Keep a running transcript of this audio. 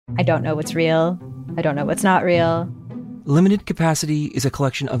I don't know what's real. I don't know what's not real. Limited Capacity is a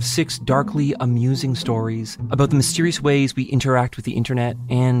collection of 6 darkly amusing stories about the mysterious ways we interact with the internet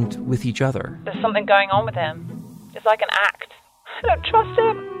and with each other. There's something going on with him. It's like an act. I don't trust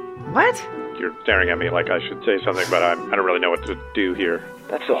him. What? You're staring at me like I should say something, but I don't really know what to do here.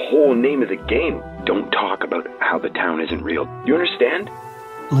 That's the whole name of the game. Don't talk about how the town isn't real. You understand?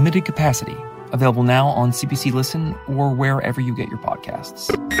 Limited Capacity. Available now on CBC Listen or wherever you get your podcasts.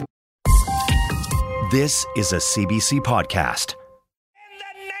 This is a CBC podcast. In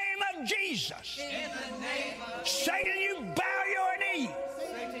the name of Jesus. In the name of Satan, you bow your knee.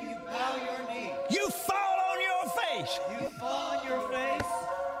 Satan, you bow your knee. You fall on your face. You fall on your face.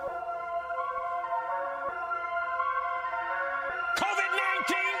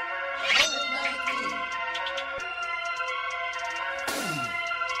 COVID-19. COVID-19.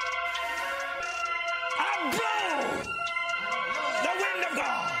 I blow the wind of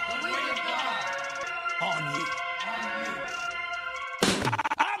God. The wind of God. On you.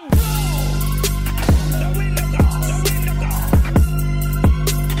 I blow the wind of God, the wind of God.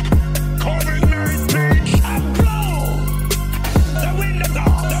 COVID-19. I blow the wind of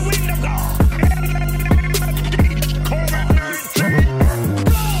God, the wind of God. COVID-19.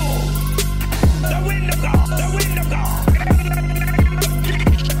 Blow the wind of God, the wind of God.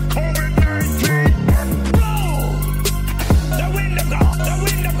 COVID-19. Blow the wind of God, the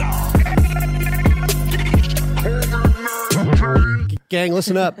wind of God. Gang,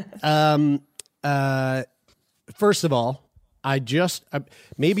 listen up. First of all,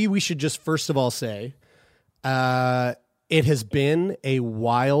 maybe we should just first of all say, it has been a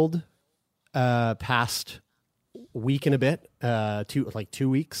wild past week and a bit, 2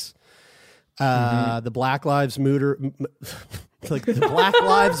 weeks. The Black Lives Matter, like the Black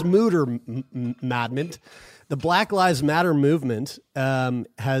Lives Matter movement. The Black Lives Matter movement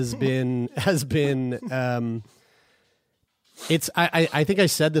has been. I think I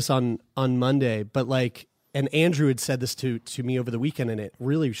said this on Monday, but like, and Andrew had said this to me over the weekend, and it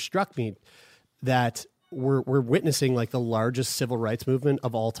really struck me that we're witnessing like the largest civil rights movement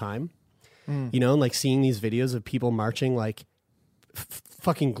of all time. You know, and like seeing these videos of people marching like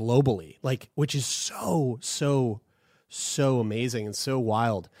fucking globally, like, which is so amazing and so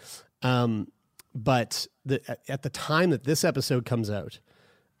wild. But at the time that this episode comes out,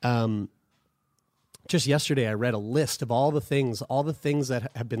 just yesterday I read a list of all the things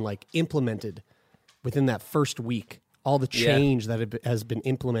that have been like implemented within that first week, all the change that has been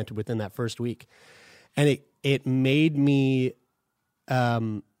implemented within that first week. And it made me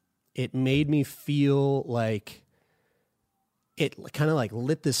feel like it kind of like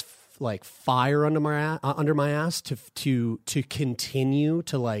lit this like fire under my ass to continue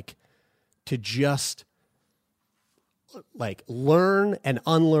to just like learn and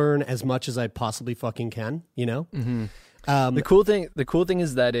unlearn as much as I possibly fucking can, you know? Mm-hmm. The cool thing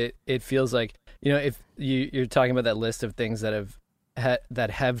is that it feels like, you know, if you're talking about that list of things that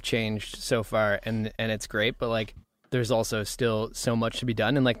have changed so far, and it's great, but like there's also still so much to be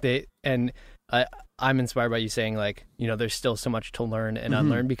done, and like I'm inspired by you saying like, you know, there's still so much to learn and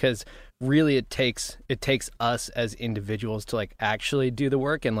unlearn, because really it takes us as individuals to like actually do the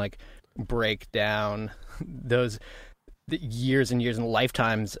work and like break down the years and years and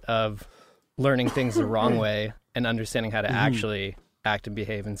lifetimes of learning things the wrong way and understanding how to actually act and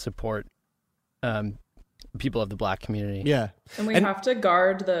behave and support people of the Black community. Yeah. And we have to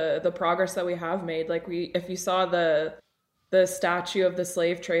guard the progress that we have made. Like if you saw the statue of the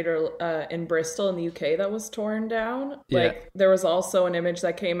slave trader in Bristol in the UK that was torn down, like there was also an image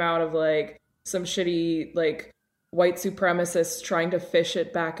that came out of like some shitty like white supremacists trying to fish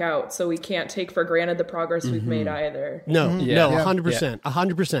it back out. So we can't take for granted the progress we've made either. No, 100%,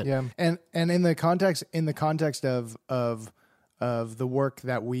 100%. Yeah, and in the context of the work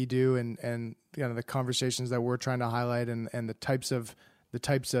that we do and you know the conversations that we're trying to highlight and the types of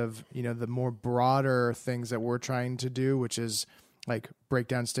you know the more broader things that we're trying to do, which is like break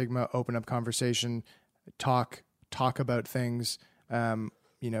down stigma, open up conversation, talk about things,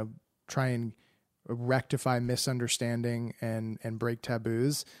 you know, try and rectify misunderstanding and break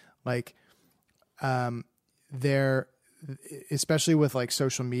taboos. Like there, especially with like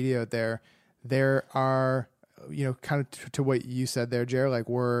social media, there are, you know, kind of to what you said there, Jared, like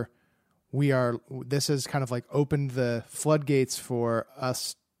this has kind of like opened the floodgates for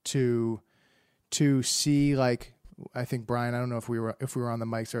us to see, like, I think Brian, I don't know if we were on the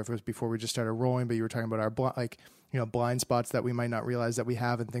mics or if it was before we just started rolling, but you were talking about our blind spots that we might not realize that we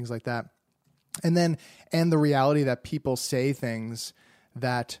have and things like that. And the reality that people say things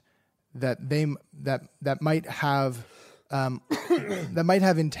that might have that might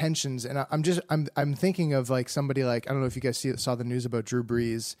have intentions. And I'm thinking of like somebody like, I don't know if you guys saw the news about Drew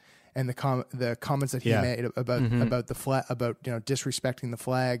Brees and the comments that he made about the flag, about disrespecting the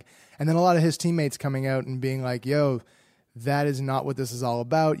flag, and then a lot of his teammates coming out and being like, "Yo, that is not what this is all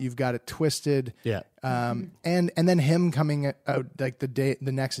about. You've got it twisted." Yeah. And then him coming out like the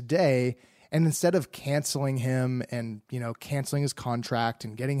next day, and instead of canceling him and canceling his contract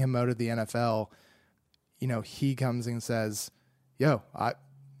and getting him out of the NFL, he comes and says, "Yo, I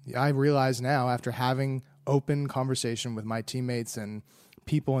realize now after having open conversation with my teammates and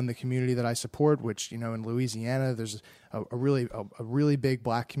people in the community that I support, which in Louisiana there's a really big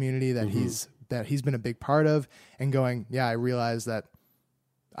Black community that he's been a big part of, and going, yeah, I realize that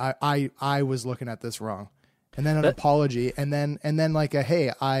I was looking at this wrong." And then an apology, and then like a,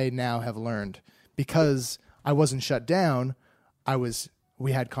 hey, I now have learned because I wasn't shut down.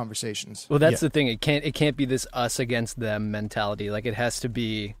 We had conversations. Well, that's the thing. It can't be this us against them mentality. Like, it has to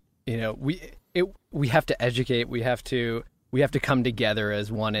be, we have to educate. We have to come together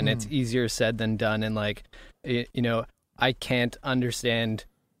as one, and it's easier said than done. And like, I can't understand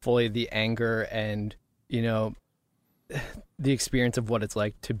fully the anger and, the experience of what it's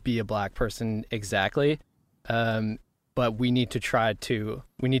like to be a Black person exactly. But we need to try to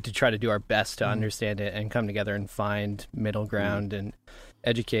do our best to understand it and come together and find middle ground and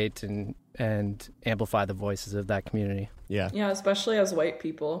educate and amplify the voices of that community. Yeah, especially as white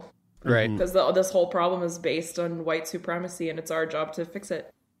people. Right. Because this whole problem is based on white supremacy, and it's our job to fix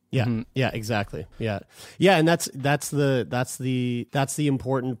it. Yeah. Yeah, exactly. Yeah. Yeah. And that's the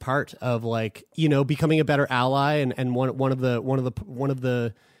important part of like, becoming a better ally. And one of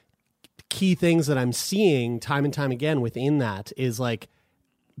the key things that I'm seeing time and time again within that is like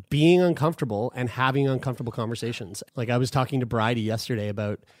being uncomfortable and having uncomfortable conversations. Like, I was talking to Bridie yesterday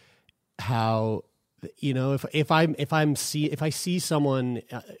about how, if I see someone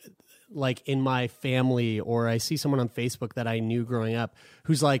like in my family, or I see someone on Facebook that I knew growing up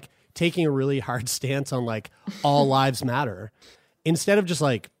who's like taking a really hard stance on like all lives matter, instead of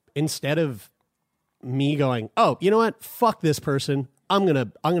me going, oh, you know what? Fuck this person. I'm going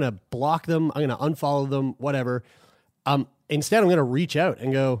to block them. I'm going to unfollow them, whatever. Instead I'm going to reach out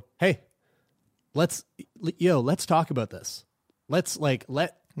and go, hey, let's talk about this. Let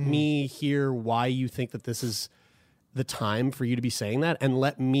me hear why you think that this is the time for you to be saying that, and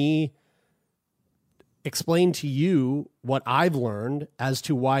let me explain to you what I've learned as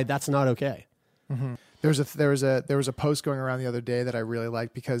to why that's not okay. Mm-hmm. There was a post going around the other day that I really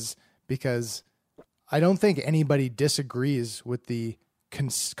liked because I don't think anybody disagrees with the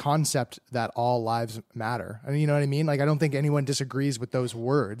concept that all lives matter. I mean, you know what I mean? Like, I don't think anyone disagrees with those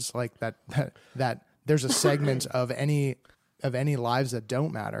words, like that there's a segment of any lives that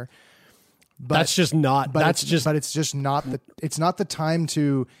don't matter. But it's just not the time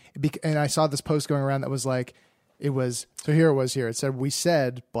to be. And I saw this post going around that was like, it said, we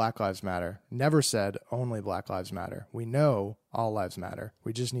said Black Lives Matter, never said only Black Lives Matter. We know all lives matter.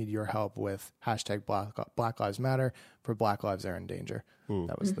 We just need your help with hashtag Black Lives Matter for Black lives are in danger.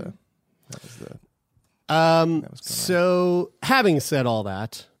 That was so having said all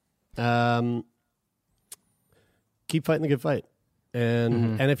that, keep fighting the good fight.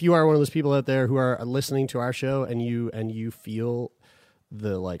 And if you are one of those people out there who are listening to our show and you feel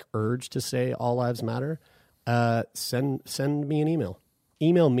the like urge to say all lives matter, send me an email.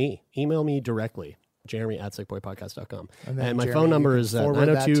 Email me directly, Jeremy@sickboypodcast.com. And my phone number is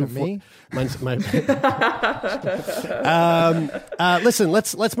 902. Listen,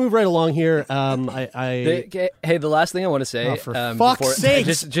 let's move right along here. Hey, the last thing I want to say, for fuck's sake,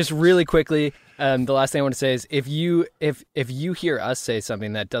 just really quickly. The last thing I want to say is if you hear us say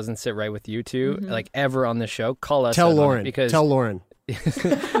something that doesn't sit right with you two, like ever on the show, call us. Tell Lauren. Tell Lauren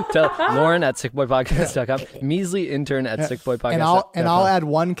at sickboypodcast.com. Measly intern at sickboypodcast.com. And I'll add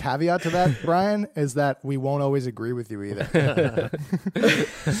one caveat to that, Brian, is that we won't always agree with you either.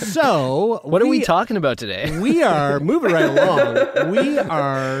 So what are we talking about today? We are moving right along. We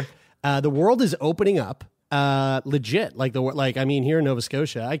are the world is opening up. Legit, I mean, here in Nova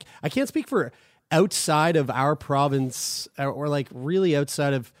Scotia, I can't speak for outside of our province or like really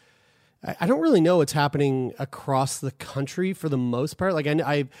outside of. I don't really know what's happening across the country for the most part. Like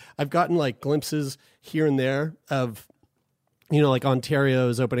I've gotten like glimpses here and there of, like Ontario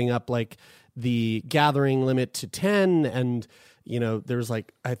is opening up like the gathering limit to 10, and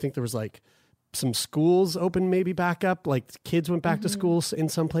I think there was like some schools open maybe back up, like kids went back to schools in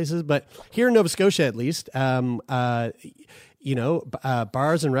some places, but here in Nova Scotia at least, bars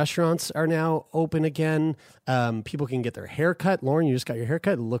and restaurants are now open again. People can get their hair cut. Lauren, you just got your hair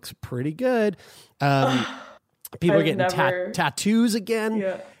cut. It looks pretty good. People are I've getting never- tattoos again.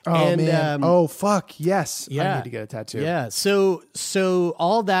 Yeah. Oh And, man! Oh fuck! Yes, yeah. I need to get a tattoo. Yeah. So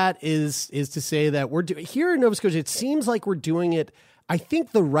all that is to say that we're here in Nova Scotia. It seems like we're doing it, I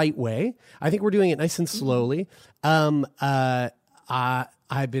think, the right way. I think we're doing it nice and slowly. I've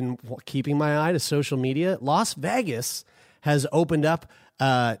been keeping my eye to social media. Las Vegas has opened up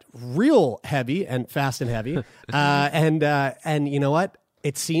real heavy and fast and heavy. And you know what?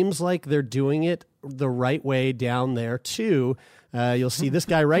 It seems like they're doing it the right way down there too. You'll see this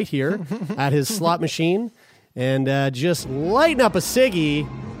guy right here at his slot machine and just lighting up a ciggy,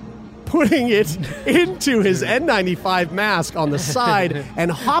 putting it into his N95 mask on the side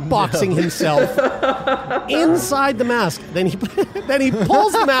and hotboxing himself inside the mask. Then he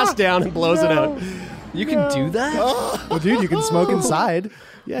pulls the mask down and blows it out. You can do that? Well, dude, you can smoke inside.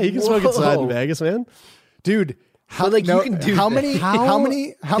 Yeah, you can smoke inside in Vegas, man. Dude. You can do how that. many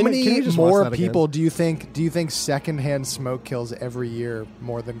Can you just watch more that again? people do you think secondhand smoke kills every year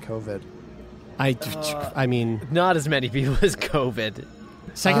more than COVID? I mean, Not as many people as COVID.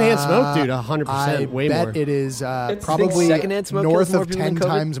 secondhand smoke, dude, 100%, I way bet more. it is It's probably secondhand smoke north kills more of people 10 than COVID?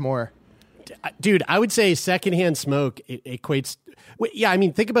 times more. Dude, I would say secondhand smoke equates. Yeah, I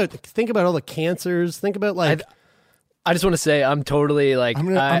mean, think about all the cancers. Think about like. I just want to say I'm totally like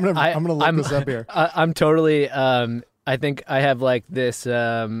I'm gonna look this up here. I'm totally I think I have like this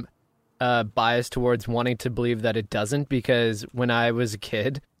bias towards wanting to believe that it doesn't, because when I was a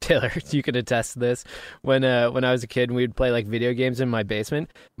kid, Taylor, you could attest to this. When I was a kid and we'd play like video games in my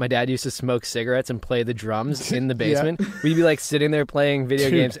basement, my dad used to smoke cigarettes and play the drums in the basement. We'd be like sitting there playing video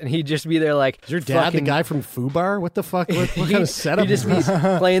games, and he'd just be there like, Is your dad the guy from Fubar? What the fuck? What kind of setup? He'd just be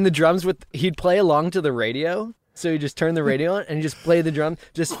playing the drums he'd play along to the radio. So he just turned the radio on and just play the drum,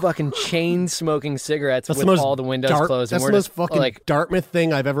 just fucking chain smoking cigarettes with all the windows closed. That's and the we're most just fucking like Dartmouth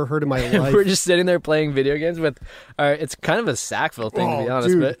thing I've ever heard in my life. we're just sitting there playing video games with. It's kind of a Sackville thing, to be honest,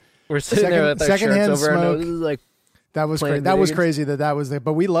 dude. but we're sitting there with our shirts Secondhand over our smoke. noses, like. That was playing that video was games. crazy that was there,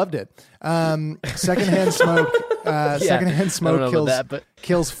 but we loved it. Secondhand smoke. Secondhand smoke know about that, but-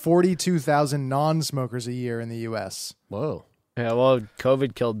 kills 42,000 non-smokers a year in the U.S. Whoa. Yeah, well,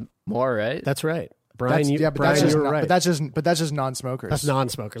 COVID killed more, right? That's right. Brian, That's, Brian, that's just you were right. but that's just non-smokers. That's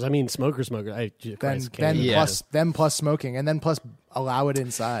non-smokers. I mean, smokers. Then plus smoking, and then plus allow it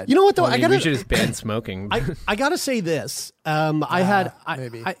inside. You know what though? I mean, we should just ban smoking. I gotta say this. I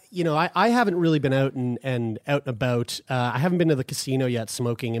haven't really been out and out and about. I haven't been to the casino yet,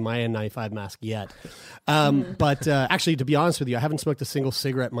 smoking in my N95 mask yet. But actually, to be honest with you, I haven't smoked a single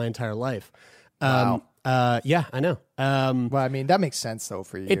cigarette in my entire life. Wow. Yeah, I know. Well, I mean, that makes sense though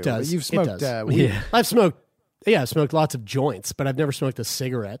for you. It does. But you've smoked It does. weed. I've smoked lots of joints, but I've never smoked a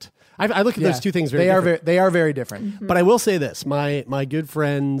cigarette. I look at those two things very different. They are very different. But I will say this: my good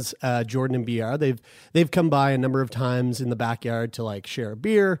friends Jordan and BR, they've come by a number of times in the backyard to like share a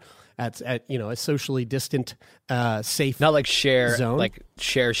beer at a socially distant, safe, not like share zone. like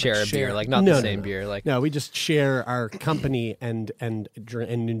share a beer, like not the same beer. Like no, we just share our company and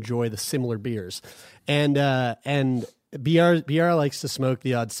enjoy the similar beers, and BR likes to smoke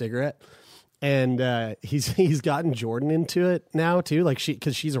the odd cigarette. And he's gotten Jordan into it now too, like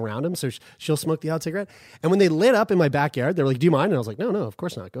because she's around him, so she'll smoke the odd cigarette. And when they lit up in my backyard, they were like, "Do you mind?" And I was like, "No, of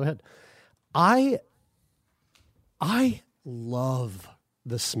course not. Go ahead." I love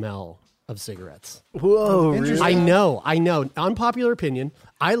the smell of cigarettes. Whoa, really? I know. Unpopular opinion.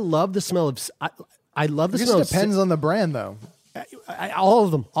 I love the smell of. I love the It smell. just depends on the brand, though.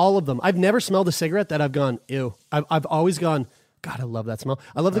 All of them. I've never smelled a cigarette that I've gone ew. I've always gone, God, I love that smell.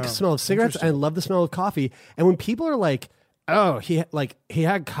 I love the smell of cigarettes, and I love the smell of coffee. And when people are like, "Oh, he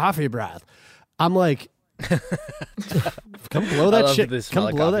had coffee breath," I'm like, "Come blow that shit!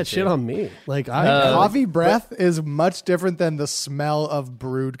 Come blow that shit on me!" Like, coffee breath is much different than the smell of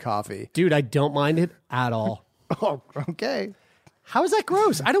brewed coffee. Dude, I don't mind it at all. Oh, okay. How is that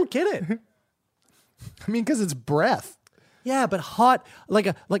gross? I don't get it. I mean, because it's breath. Yeah, but hot,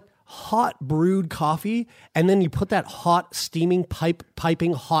 like hot brewed coffee, and then you put that hot steaming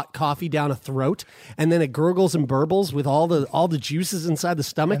piping hot coffee down a throat, and then it gurgles and burbles with all the juices inside the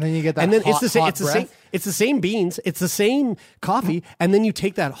stomach, and then you get that. And then hot, it's the same beans, it's the same coffee, and then you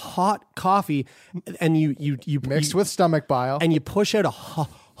take that hot coffee and you mixed with stomach bile, and you push out a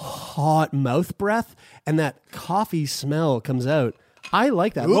hot mouth breath, and that coffee smell comes out. I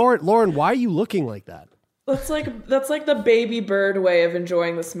like that. Lauren, why are you looking like that? That's like the baby bird way of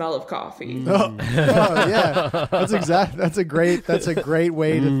enjoying the smell of coffee. Oh yeah, that's a great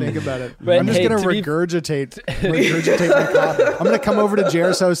way to think about it. But I'm just gonna regurgitate my coffee. I'm gonna come over to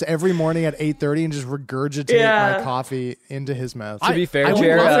Jared's house every morning at 8:30 and just regurgitate my coffee into his mouth. To be fair,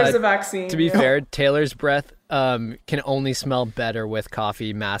 Jared, there's a vaccine. To be fair, Taylor's breath can only smell better with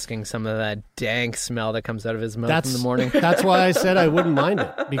coffee masking some of that dank smell that comes out of his mouth in the morning. That's why I said I wouldn't mind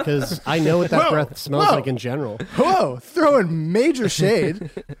it, because I know what that breath smells like in general. Whoa, throwing major shade.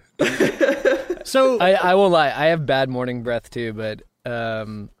 So I won't lie, I have bad morning breath too, but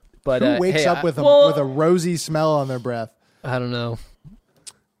who wakes up with a rosy smell on their breath? I don't know.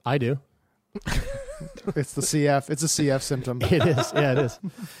 I do. It's the CF. It's a CF symptom. It is. Yeah, it is.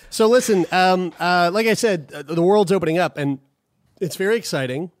 So listen, like I said, the world's opening up, and it's very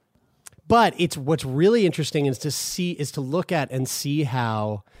exciting. But what's really interesting is to look at and see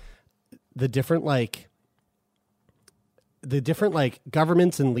how the different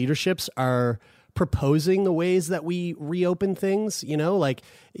governments and leaderships are proposing the ways that we reopen things. You know, like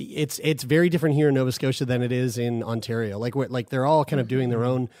it's very different here in Nova Scotia than it is in Ontario. Like they're all kind of doing their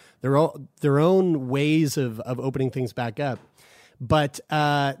own ways of opening things back up. But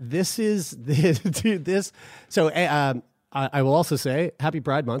this is this. So I will also say Happy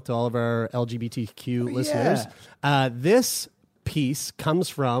Pride Month to all of our LGBTQ listeners. This piece comes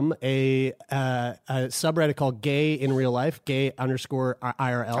from a subreddit called Gay in Real Life,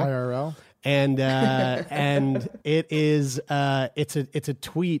 gay_IRL. And it is it's a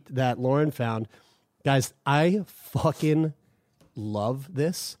tweet that Lauren found. Guys, I fucking love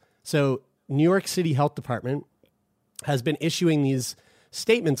this. So New York City Health Department has been issuing these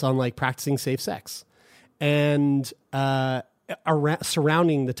statements on like practicing safe sex and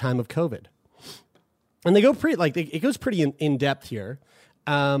surrounding the time of COVID. And they go it goes pretty in depth here.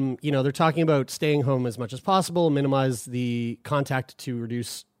 They're talking about staying home as much as possible, minimize the contact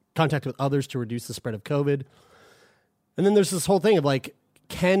with others to reduce the spread of COVID. And then there's this whole thing of like,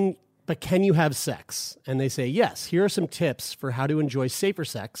 can you have sex? And they say, yes, here are some tips for how to enjoy safer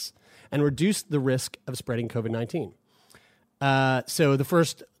sex and reduce the risk of spreading COVID-19. So the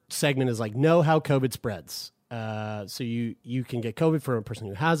first segment is like, know how COVID spreads. So you can get COVID from a person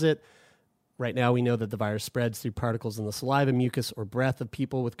who has it. Right now, we know that the virus spreads through particles in the saliva, mucus, or breath of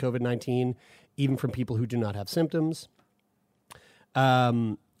people with COVID-19, even from people who do not have symptoms.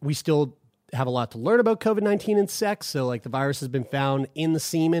 We still have a lot to learn about COVID-19 and sex. So like the virus has been found in the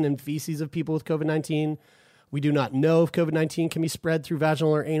semen and feces of people with COVID-19. We do not know if COVID-19 can be spread through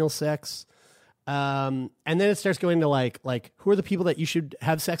vaginal or anal sex. And then it starts going to like who are the people that you should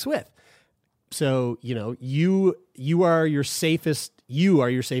have sex with? So, you are your safest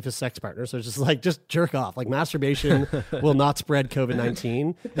sex partner. So it's just jerk off. Like masturbation will not spread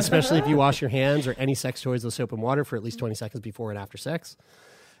COVID-19, especially if you wash your hands or any sex toys with soap and water for at least 20 seconds before and after sex.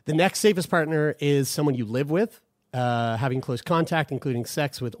 The next safest partner is someone you live with. Having close contact, including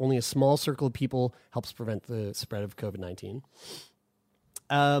sex with only a small circle of people, helps prevent the spread of COVID-19.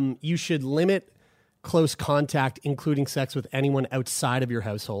 You should limit close contact, including sex with anyone outside of your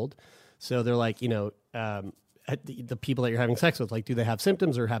household. So they're like, the people that you're having sex with, like, do they have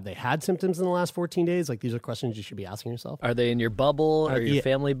symptoms or have they had symptoms in the last 14 days? Like, these are questions you should be asking yourself. Are they in your bubble or your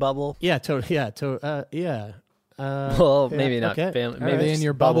family bubble? Yeah, yeah. Well, maybe not. Okay. Maybe are they in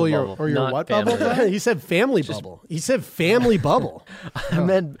your bubble, or your what bubble? He said family bubble. He said family bubble. I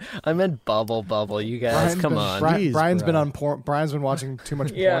meant bubble. You guys, come on. Brian's been on porn. Brian's been watching too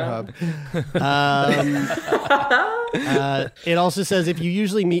much Pornhub. It also says if you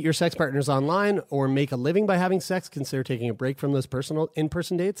usually meet your sex partners online or make a living by having sex, consider taking a break from those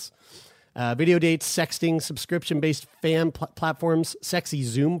in-person dates. Video dates, sexting, subscription-based fan platforms, sexy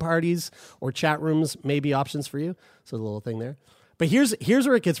Zoom parties, or chat rooms may be options for you. So the little thing there. But here's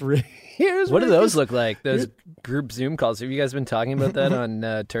where it gets really... What do those look like? Those group Zoom calls. Have you guys been talking about that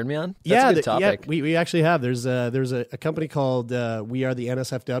on Turn Me On? That's a good topic. Yeah, we actually have. There's a company called We Are the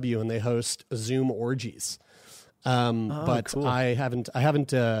NSFW, and they host Zoom orgies. But cool. I haven't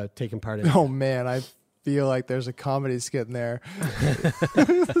taken part in it. Oh man, I feel like there's a comedy skit in there.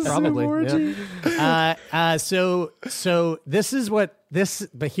 Probably. Yeah. So this is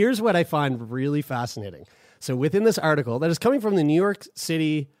but here's what I find really fascinating. So within this article that is coming from the New York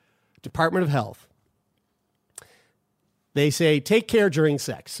City Department of Health, they say take care during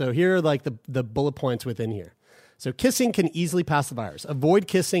sex. So here are like the bullet points within here. So kissing can easily pass the virus. Avoid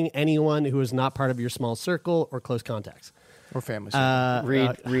kissing anyone who is not part of your small circle or close contacts. Or family.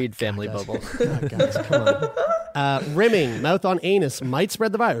 Read Family Bubble. Guys, come on. Rimming, mouth on anus might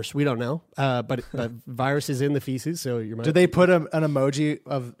spread the virus. We don't know, but virus is in the feces, so you might. Did they put an emoji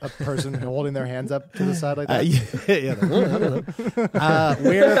of a person holding their hands up to the side like that? Yeah. I don't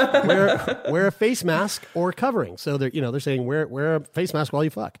know. Wear a face mask or covering. So they're saying wear a face mask while you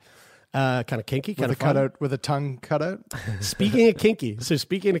fuck. Kind of kinky, kind of cutout with a tongue cutout. Speaking of kinky,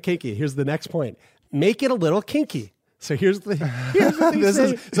 here's the next point. Make it a little kinky. So here's the thing.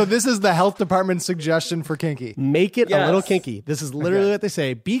 This is the health department's suggestion for kinky. Make it a Yes. little kinky. This is literally what they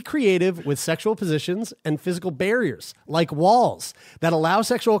say. Be creative with sexual positions and physical barriers, like walls, that allow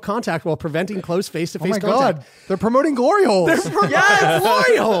sexual contact while preventing close Oh face-to-face my contact. God. They're promoting glory holes. Yes,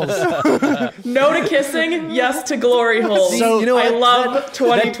 glory holes. No to kissing, yes to glory holes. So, you know I what? love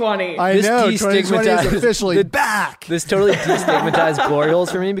 2020. I This know. 2020 is destigmatized- officially back. This totally destigmatized glory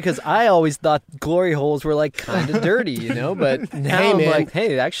holes for me because I always thought glory holes were like kind of dirty, you know. But now Hey, I'm man. like,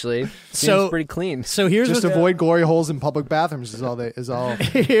 hey, actually, seems pretty clean. So here's Just what avoid glory holes in public bathrooms is all here,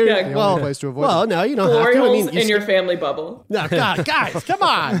 the only place to avoid well, them. no, you don't Glory have to. holes I mean, in your family bubble. No, God, guys, come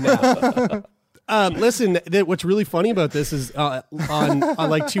on. No. Listen, what's really funny about this is on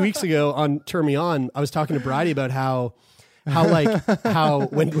like 2 weeks ago on Turn Me On, I was talking to Bridie about how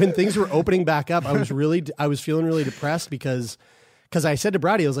when things were opening back up, I was feeling really depressed because I said to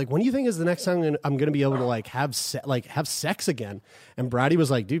Bridie, I was like, when do you think is the next time I'm going to be able to like have sex again? And Bridie was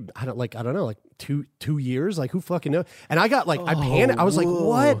like, dude, I don't know, like 2 years, like who fucking knows? And I got like, I panicked. I was like,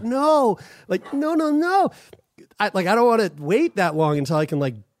 what? No, like, no. I don't want to wait that long until I can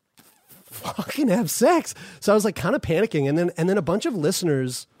like fucking have sex. So I was like kind of panicking. And then a bunch of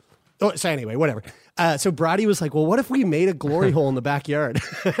listeners. Oh, so anyway, whatever. So Bridie was like, well, what if we made a glory hole in the backyard?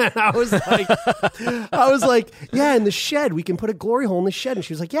 And I was like, yeah, in the shed, we can put a glory hole in the shed. And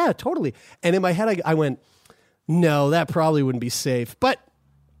she was like, yeah, totally. And in my head, I went, no, that probably wouldn't be safe. But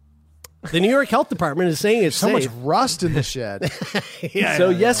the New York Health Department is saying it's so safe. much rust in the shed.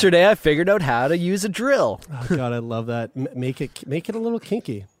 Yesterday I figured out how to use a drill. Oh God, I love that. Make it a little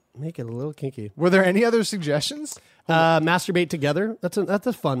kinky. Make it a little kinky. Were there any other suggestions? Masturbate together. That's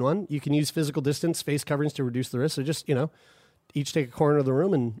a fun one. You can use physical distance, face coverings to reduce the risk. So just, each take a corner of the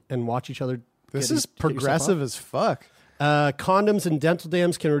room and watch each other. This is progressive as fuck. Condoms and dental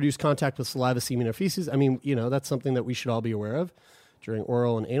dams can reduce contact with saliva, semen, or feces. I mean, that's something that we should all be aware of during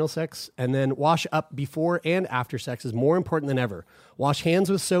oral and anal sex. And then wash up before and after sex is more important than ever. Wash hands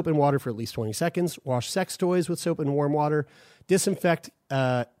with soap and water for at least 20 seconds. Wash sex toys with soap and warm water. Disinfect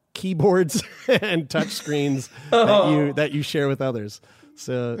keyboards and touch screens that you share with others.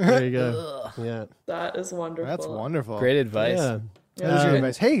 So there you go. Yeah, That is wonderful. That's wonderful. Great advice. yeah. That is good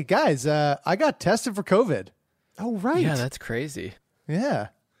advice. Hey guys, I got tested for COVID. Oh right. Yeah, that's crazy. Yeah,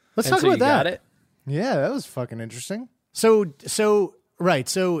 Let's And talk so about you that. got it? yeah, that was fucking interesting. So right.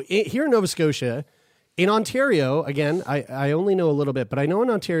 So here in Nova Scotia, in Ontario, again, I only know a little bit, but I know in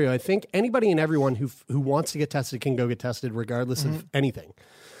Ontario, I think anybody and everyone who wants to get tested can go get tested regardless of anything.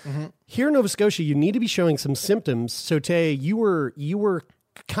 Mm-hmm. Here in Nova Scotia, you need to be showing some symptoms. So Tay, you were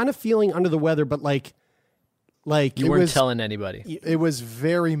kind of feeling under the weather, but like You weren't telling anybody. It was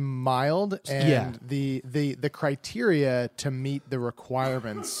very mild, and Yeah. the criteria to meet the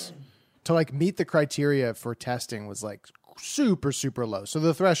requirements to like meet the criteria for testing was like super low. So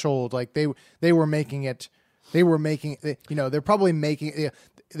the threshold, like they were making it, they're probably making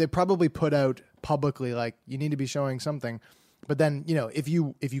they probably put out publicly like you need to be showing something, but then if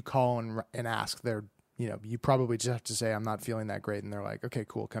you call and ask, they're you probably just have to say, I'm not feeling that great. And they're like, okay,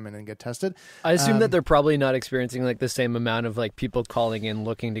 cool. Come in and get tested. I assume that they're probably not experiencing like the same amount of like people calling in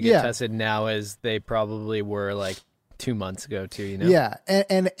looking to get tested now as they probably were like 2 months ago too, Yeah.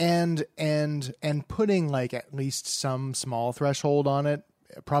 And putting like at least some small threshold on it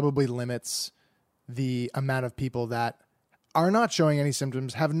probably limits the amount of people that are not showing any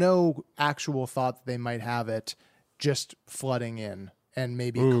symptoms, have no actual thought that they might have it, just flooding in. And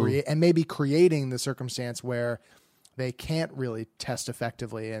maybe creating the circumstance where they can't really test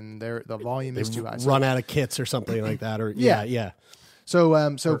effectively, and the volume is too high. Run out of kits or something like that, or yeah.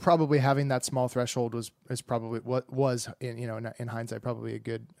 So probably having that small threshold is probably what was in hindsight probably a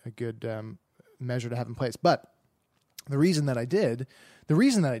good measure to have in place. But the reason that I did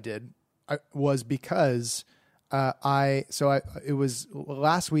was because it was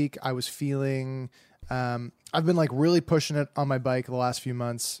last week. I was feeling. I've been like really pushing it on my bike the last few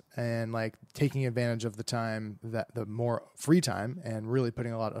months and like taking advantage of the more free time and really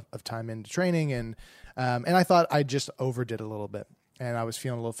putting a lot of time into training. And I thought I just overdid a little bit, and I was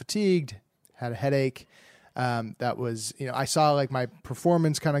feeling a little fatigued, had a headache. That was, I saw like my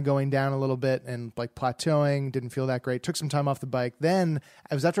performance kind of going down a little bit and like plateauing, didn't feel that great. Took some time off the bike. Then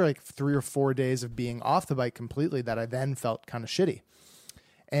it was after like 3 or 4 days of being off the bike completely that I then felt kind of shitty.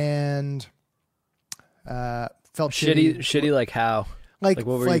 And, felt shitty like how? Like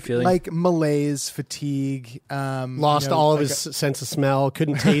what were you feeling? Like malaise, fatigue, lost all of his sense of smell,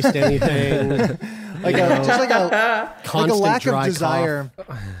 couldn't taste anything. Just like a lack of dry desire,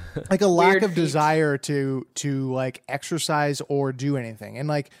 like a lack of desire to like exercise or do anything. And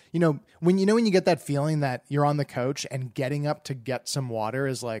like, when you get that feeling that you're on the couch and getting up to get some water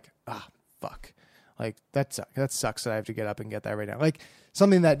is like, fuck, like that sucks that I have to get up and get that right now. Like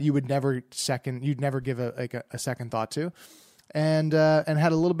something that you'd never give a second thought to. And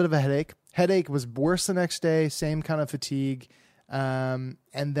had a little bit of a headache. Headache was worse the next day, same kind of fatigue. And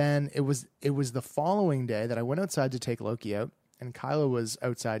then it was the following day that I went outside to take Loki out, and Kyla was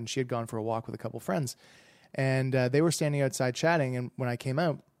outside, and she had gone for a walk with a couple friends, and they were standing outside chatting. And when I came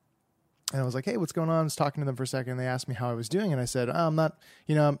out, and I was like, "Hey, what's going on?" I was talking to them for a second, and they asked me how I was doing, and I said, "I'm not,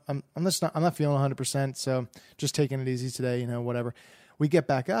 I'm not feeling 100%, so just taking it easy today, whatever." We get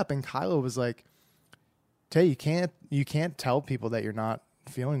back up, and Kyla was like, "Tay, you can't tell people that you're not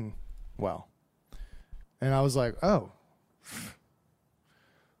feeling well," and I was like, "Oh."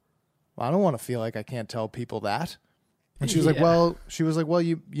 Well, I don't want to feel like I can't tell people that. And she was like, well,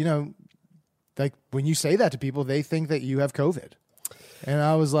 you like when you say that to people, they think that you have COVID. And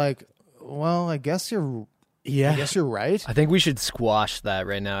I was like, well, I guess you're right. I think we should squash that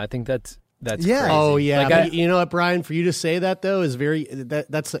right now. I think that's yeah. crazy. Oh yeah. Like, you know what, Brian, for you to say that though is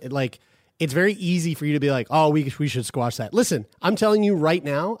that's like, it's very easy for you to be like, oh, we should squash that. Listen, I'm telling you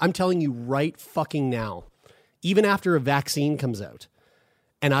right fucking now, even after a vaccine comes out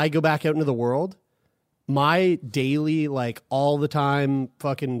and I go back out into the world, my daily, like all the time,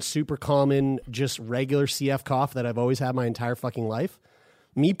 fucking super common, just regular CF cough that I've always had my entire fucking life,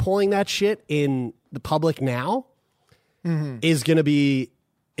 me pulling that shit in the public now is going to be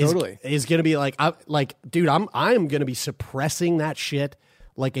is going to be like, dude, I'm going to be suppressing that shit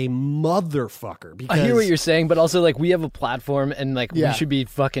like a motherfucker. Because I hear what you're saying, but also like we have a platform and like we should be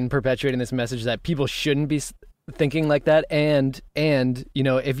fucking perpetuating this message that people shouldn't be thinking like that. And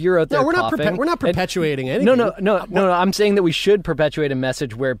if you're out there, we're coughing, not perpetuating anything. No. I'm saying that we should perpetuate a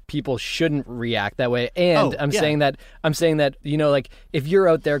message where people shouldn't react that way. And I'm saying that like if you're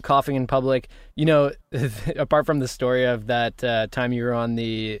out there coughing in public, apart from the story of that time you were on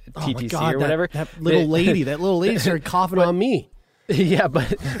the TTC or whatever, that little lady started coughing on me. Yeah,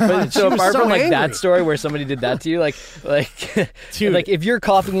 but so apart from like that story where somebody did that to you, like dude, like if you're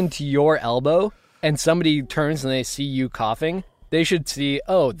coughing into your elbow and somebody turns and they see you coughing, they should see,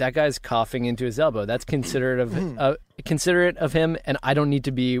 oh, that guy's coughing into his elbow. That's considerate of him, and I don't need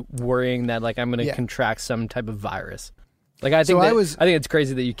to be worrying that like I'm going to contract some type of virus. Like I think think it's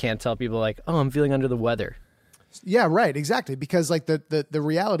crazy that you can't tell people like, oh, I'm feeling under the weather. Yeah, right, exactly. Because like the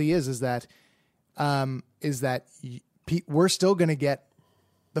reality is that we're still going to get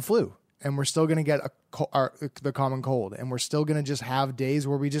the flu, and we're still going to get the common cold, and we're still going to just have days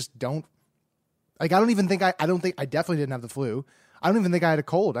where we just don't. Like I definitely didn't have the flu. I don't even think I had a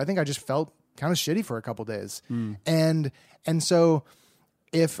cold. I think I just felt kind of shitty for a couple days. And so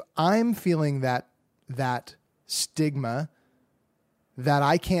if I'm feeling that stigma that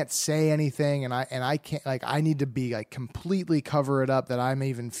I can't say anything and I can't, like, I need to be like completely cover it up, that I'm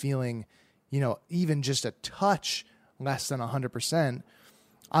even feeling, even just a touch less than 100%,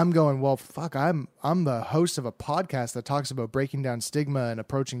 I'm going, well, fuck, I'm the host of a podcast that talks about breaking down stigma and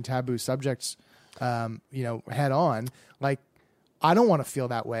approaching taboo subjects, head on. Like, I don't want to feel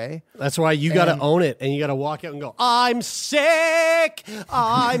that way. That's why you got to own it, and you got to walk out and go, I'm sick.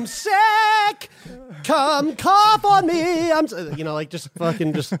 Come cough on me. Just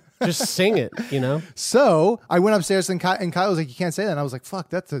fucking just sing it, So I went upstairs and Kyle was like, you can't say that. And I was like, fuck,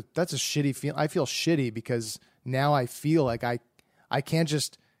 that's a shitty feel. I feel shitty because now I feel like I can't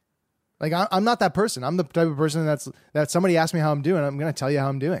just, like, I'm not that person. I'm the type of person that somebody asks me how I'm doing, I'm going to tell you how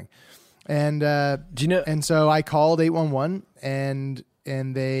I'm doing. And do you know? And so I called 811, and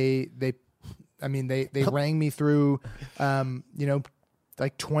they rang me through,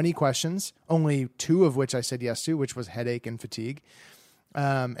 like 20 questions, only 2 of which I said yes to, which was headache and fatigue,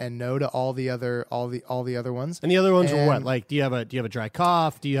 and no to all the other ones. And the other ones were what? Like, do you have a dry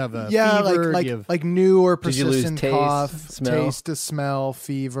cough? Do you have a fever? like new or persistent taste, cough, smell? taste to smell,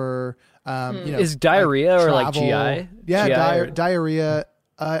 fever. Is diarrhea or like GI? Yeah, diarrhea.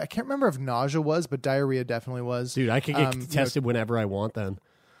 I can't remember if nausea was, but diarrhea definitely was. Dude, I could get tested whenever I want then.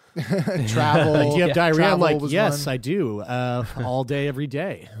 Travel. Do you have diarrhea? I'm like, yes, one. I do. All day, every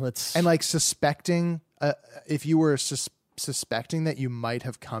day. And like suspecting, if you were suspecting that you might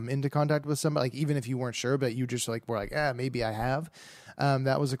have come into contact with somebody, like even if you weren't sure, but you just like were like, maybe I have.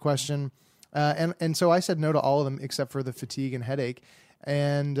 That was a question. And so I said no to all of them except for the fatigue and headache.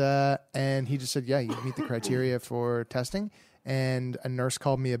 And he just said, yeah, you meet the criteria for testing. and a nurse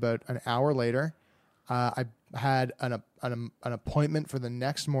called me about an hour later. I had an appointment for the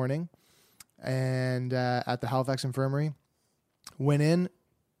next morning, and at the Halifax Infirmary. Went in.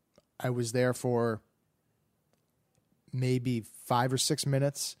 I was there for maybe 5 or 6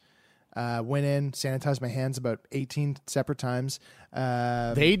 minutes. Went in, sanitized my hands about 18 separate times.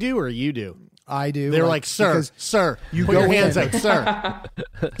 They do or you do? I do. They're like, sir, you put your hands out, sir.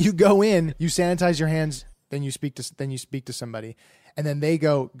 You go in, you sanitize your hands, then you speak to somebody, and then they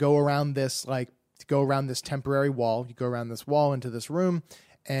go around this temporary wall. You go around this wall into this room,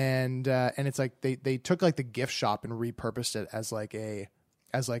 and it's like they took like the gift shop and repurposed it as like a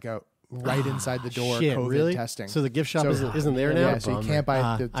right inside the door COVID really? testing. So the gift shop isn't there now? Yeah, so you can't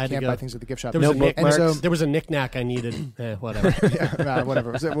buy things at the gift shop. There was a knick-knack I needed. Whatever.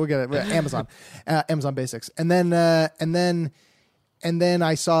 Whatever. So we'll get it. Amazon. Amazon Basics. And then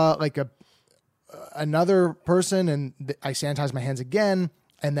I saw like another person, and I sanitized my hands again.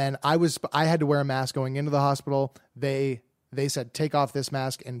 And then I had to wear a mask going into the hospital. They said, take off this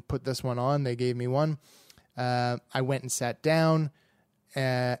mask and put this one on. They gave me one. I went and sat down.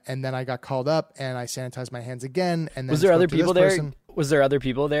 And then I got called up, and I sanitized my hands again. And then was there other people there? Was there other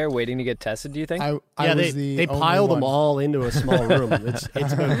people there waiting to get tested? Do you think? They pile them all into a small room.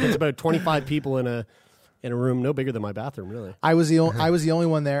 It's about 25 people in a room no bigger than my bathroom, really. I was the only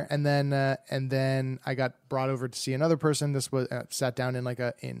one there, and then I got brought over to see another person. This was sat down in like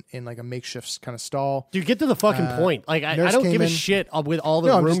a makeshift kind of stall. Dude, get to the fucking point. Like I don't give a shit with all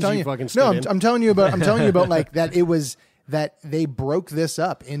the rooms you fucking stood in. I'm telling you about like that. It was. That they broke this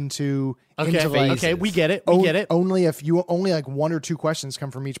up into okay, we get it. Only like 1 or 2 questions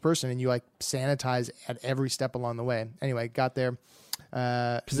come from each person, and you like sanitize at every step along the way. Anyway, got there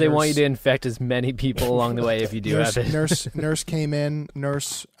because they want you to infect as many people along the way if you do have it. Nurse came in.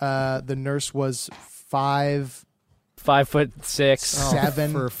 The nurse was 5'6",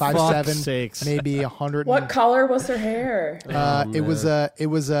 7, 5'7", maybe 100. What color was her hair? It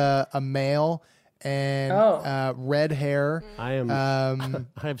was a male. And red hair. I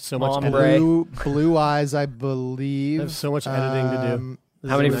have so much blue eyes, I believe. I have so much editing to do.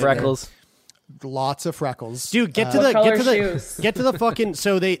 How many freckles? Lots of freckles. Dude, get to the fucking.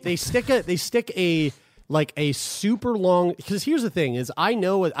 So they stick a like a super long. Because here's the thing: is I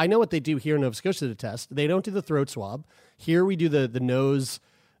know what they do here in Nova Scotia to test. They don't do the throat swab. Here we do the nose.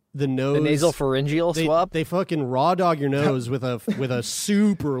 The nasal pharyngeal swab. They fucking raw dog your nose with a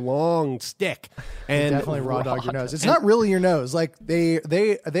super long stick, and definitely raw dog your nose. It's not really your nose. Like they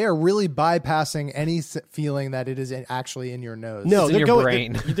are really bypassing any feeling that it is actually in your nose. No, they're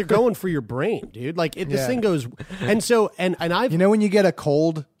going. They're going for your brain, dude. Like this thing goes, and so and I've when you get a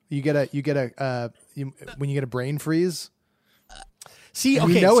cold, when you get a brain freeze. See,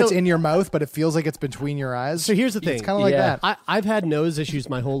 it's in your mouth, but it feels like it's between your eyes. So here's the thing. It's kind of like that. I've had nose issues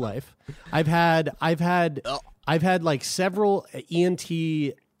my whole life. I've had like several ENT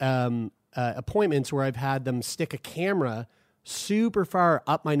appointments where I've had them stick a camera super far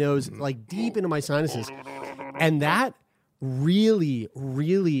up my nose, like deep into my sinuses, and that really,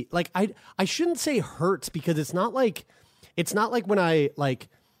 really like I shouldn't say hurts because it's not like when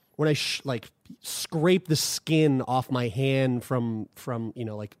I scrape the skin off my hand from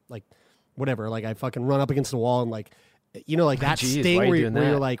like whatever, like I fucking run up against the wall and like that sting where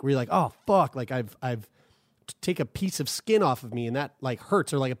you're like oh fuck, like I've take a piece of skin off of me and that like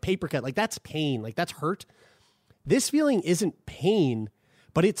hurts, or like a paper cut, like that's pain, like that's hurt. This feeling isn't pain,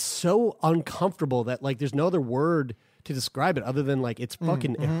 but it's so uncomfortable that like there's no other word to describe it other than like it's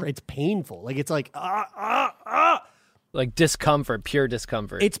fucking it's painful, like it's like like discomfort, pure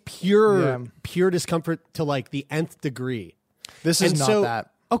discomfort. It's pure discomfort to like the nth degree. This is not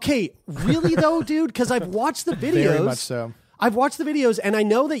that. Okay, really though, dude? Because I've watched the videos. Very much so. I've watched the videos, and I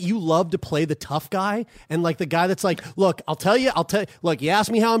know that you love to play the tough guy and like the guy that's like, look, I'll tell you, look, you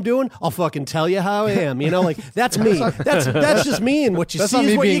ask me how I'm doing, I'll fucking tell you how I am. You know, like that's me. That's just me, and what you see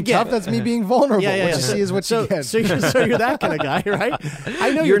is what you get. That's me being vulnerable. Yeah. What you see is what you get. So you're that kind of guy, right? I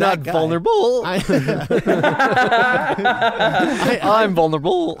know you're not vulnerable. I'm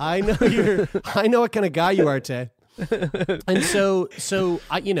vulnerable. I know what kind of guy you are, Tay. And so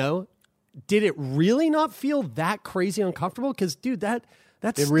I did it really not feel that crazy uncomfortable? Because, dude, that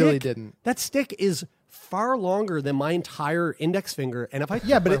stick, really didn't. That stick is far longer than my entire index finger, and if I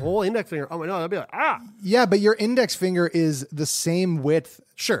my whole index finger, oh my god, I'd be like Yeah, but your index finger is the same width.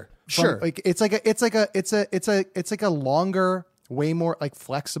 Sure. Like it's like a longer, way more like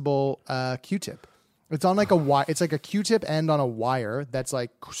flexible Q-tip. It's on like a wire. It's like a Q-tip end on a wire that's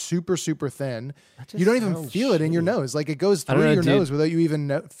like super, super thin. You don't even feel it in your nose. Like it goes through your nose without you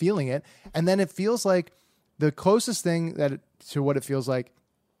even feeling it. And then it feels like the closest thing to what it feels like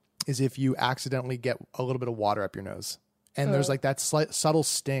is if you accidentally get a little bit of water up your nose, and there's like that slight subtle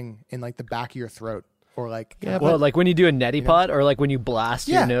sting in like the back of your throat, or like like when you do a neti pot, or like when you blast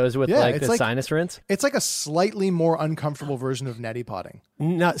your nose with like the sinus rinse. It's like a slightly more uncomfortable version of neti potting.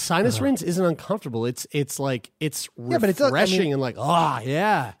 No, sinus rinse isn't uncomfortable. It's like it's refreshing and like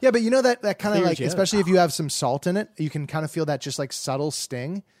yeah. But you know that kind of like, especially if you have some salt in it, you can kind of feel that just like subtle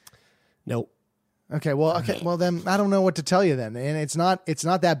sting. Nope. Okay, well then I don't know what to tell you then, and it's not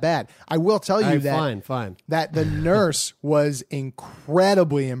that bad. I will tell you fine. that the nurse was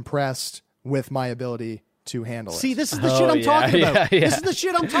incredibly impressed with my ability to handle it. See, this is the shit I'm talking about. This is the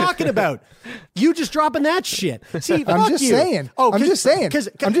shit I'm talking about. You just dropping that shit. See, I'm just saying. I'm just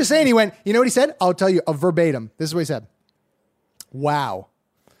saying. He went, you know what he said? I'll tell you a verbatim. This is what he said. Wow.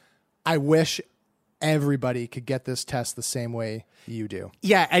 I wish everybody could get this test the same way you do.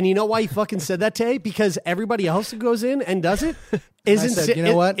 Yeah, and you know why he fucking said that, Tay? Because everybody else who goes in and does it isn't. You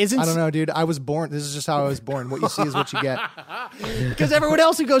know what? I don't know, dude. I was born. This is just how I was born. What you see is what you get. Because everyone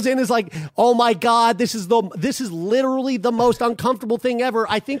else who goes in is like, oh my God, this is literally the most uncomfortable thing ever.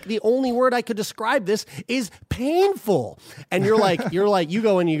 I think the only word I could describe this is painful. And you're like, you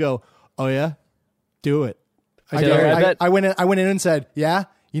go in, you go, oh yeah, do it. I went in and said, yeah,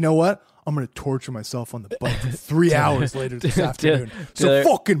 you know what? I'm going to torture myself on the butt for 3 hours later this afternoon. So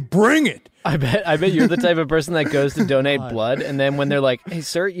fucking bring it. I bet you're the type of person that goes to donate blood, and then when they're like, hey,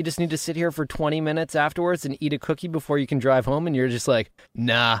 sir, you just need to sit here for 20 minutes afterwards and eat a cookie before you can drive home, and you're just like,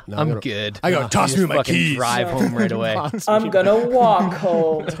 nah, I'm good. I got to toss me my keys. Drive home right away. I'm going to walk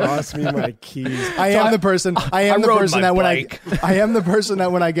home. Toss me my keys. I am the person that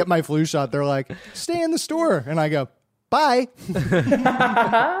when I get my flu shot, they're like, stay in the store. And I go, bye.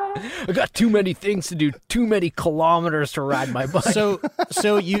 I got too many things to do, too many kilometers to ride my bike. So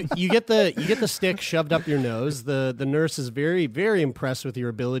you get the stick shoved up your nose. The nurse is very, very impressed with your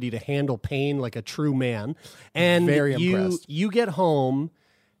ability to handle pain like a true man. And very impressed. You get home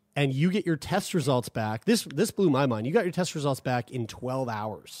and you get your test results back. This blew my mind. You got your test results back in 12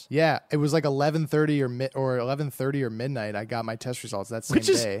 hours. Yeah, it was like 11:30 or 11:30 or midnight. I got my test results that same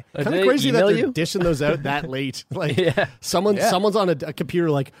day. Kind of crazy that they're dishing those out that late. Like someone's on a computer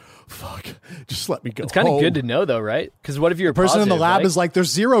like, fuck, just let me go. It's kind of good to know though, right? Because what if you're the person positive, in the lab is like,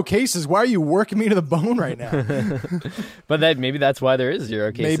 there's 0 cases. Why are you working me to the bone right now? But maybe that's why there is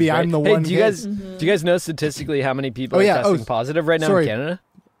 0 cases. Maybe right? I'm the one. Do you guys know statistically how many people are testing positive right now in Canada?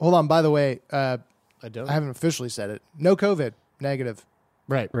 Hold on. By the way, I haven't officially said it. No COVID. Negative.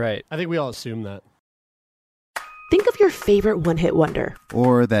 Right. I think we all assume that. Think of your favorite one-hit wonder.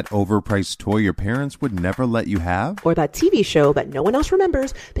 Or that overpriced toy your parents would never let you have. Or that TV show that no one else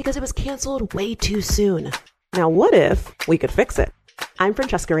remembers because it was canceled way too soon. Now, what if we could fix it? I'm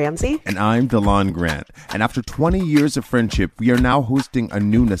Francesca Ramsey. And I'm DeLon Grant. And after 20 years of friendship, we are now hosting a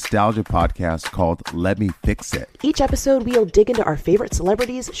new nostalgia podcast called Let Me Fix It. Each episode, we'll dig into our favorite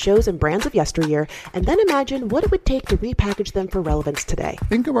celebrities, shows, and brands of yesteryear, and then imagine what it would take to repackage them for relevance today.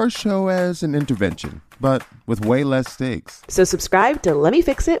 Think of our show as an intervention, but with way less stakes. So subscribe to Let Me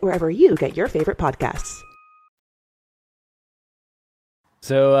Fix It wherever you get your favorite podcasts.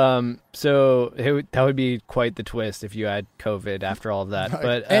 So that would be quite the twist if you had COVID after all of that.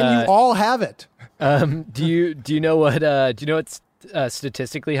 But and you all have it. Do you know what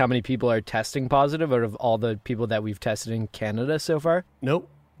statistically how many people are testing positive out of all the people that we've tested in Canada so far? Nope.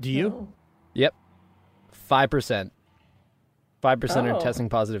 Do you? No. Yep. 5%. 5% are testing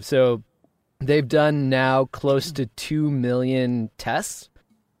positive. So they've done now close to 2 million tests,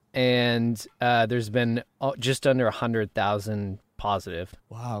 and there's been just under 100,000 positive.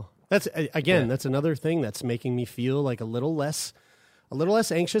 Wow. That's another thing that's making me feel like a little less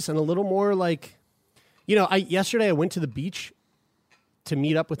anxious and a little more like, yesterday I went to the beach to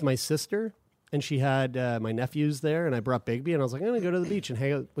meet up with my sister, and she had my nephews there, and I brought Bigby, and I was like, I'm going to go to the beach and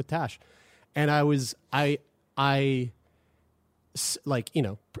hang out with Tash. And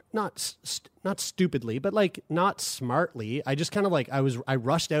not stupidly, but like not smartly. I just kind of like, I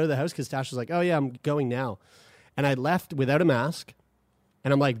rushed out of the house because Tash was like, oh yeah, I'm going now. And I left without a mask,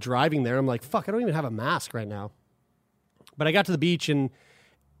 and I'm like driving there. I'm like, fuck, I don't even have a mask right now. But I got to the beach and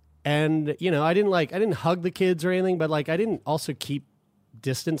I didn't hug the kids or anything, but like I didn't also keep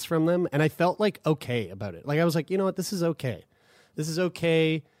distance from them, and I felt like okay about it. Like I was like, you know what, this is okay. This is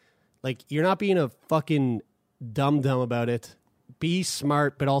okay. Like you're not being a fucking dumb about it. Be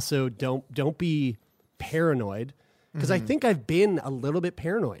smart, but also don't be paranoid, because I think I've been a little bit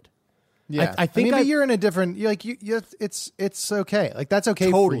paranoid. Yeah, I think maybe you're in a different. It's okay. Like that's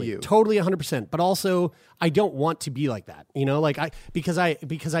okay totally, for you. Totally, 100%. But also, I don't want to be like that. You know, like because I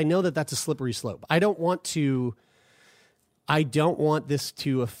know that that's a slippery slope. I don't want this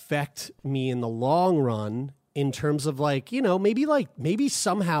to affect me in the long run in terms of maybe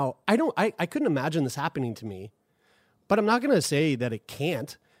somehow I couldn't imagine this happening to me, but I'm not going to say that it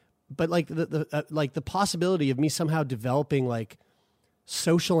can't. But like the possibility of me somehow developing like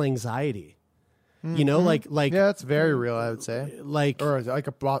social anxiety, you know, like yeah, it's very real. I would say or like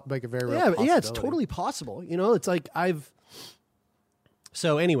a very real possibility. Yeah, it's totally possible. You know, it's like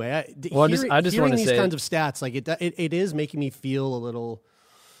So anyway, I just want to these say kinds of stats, like it is making me feel a little,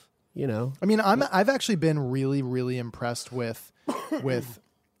 you know. I mean, I've actually been really, really impressed with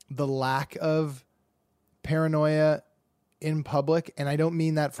the lack of paranoia in public, and I don't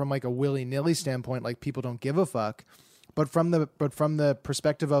mean that from like a willy-nilly standpoint, like people don't give a fuck, but from the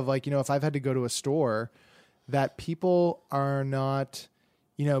perspective of like, you know, if I've had to go to a store, that people are not,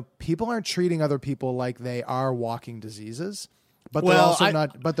 you know, people aren't treating other people like they are walking diseases, but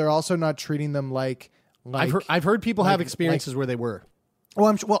they're also not treating them like I've heard people have experiences where they were.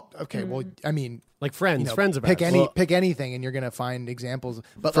 Well, okay. Well, I mean, like friends of pick ours. Pick anything, and you're going to find examples.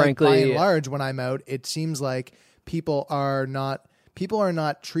 But frankly, like, by and large, when I'm out, it seems like people are not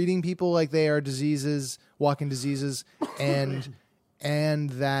treating people like they are walking diseases,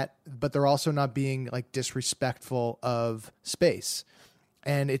 but they're also not being like disrespectful of space.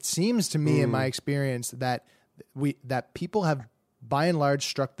 And it seems to me, in my experience, that people have by and large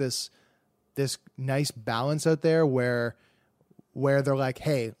struck this nice balance out there where they're like,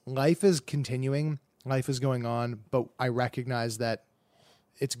 hey, life is continuing, life is going on, but I recognize that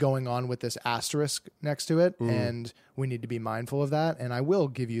it's going on with this asterisk next to it, and we need to be mindful of that. And I will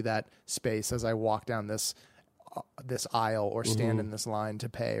give you that space as I walk down this aisle or stand in this line to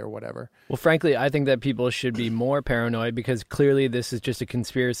pay or whatever. Well, frankly, I think that people should be more paranoid because clearly this is just a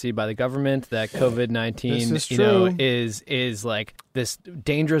conspiracy by the government that COVID-19, is like this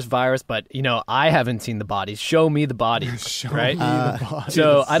dangerous virus. But I haven't seen the bodies. Show me the bodies, right? The bodies.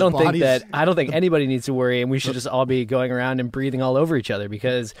 So I don't think anybody needs to worry, and we should just all be going around and breathing all over each other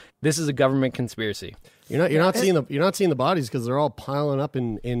because this is a government conspiracy. You're not seeing the bodies because they're all piling up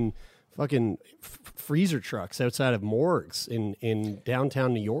in fucking freezer trucks outside of morgues in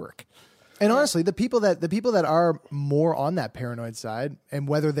downtown New York. And honestly, the people that are more on that paranoid side, and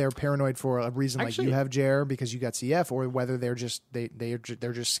whether they're paranoid for a reason like you have, Jer, because you got CF, or whether they're just they're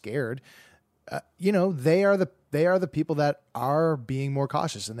just scared, they are the people that are being more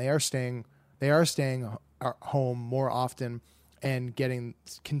cautious, and they are staying home more often and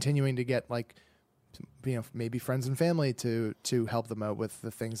continuing to get like, maybe friends and family to help them out with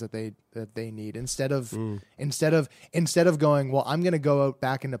the things that they need instead of going, well, I'm going to go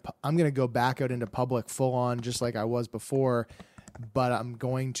back out into public full on just like I was before, but I'm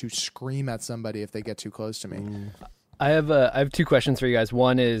going to scream at somebody if they get too close to me. I have two questions for you guys.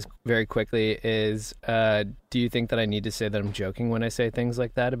 One is very quickly do you think that I need to say that I'm joking when I say things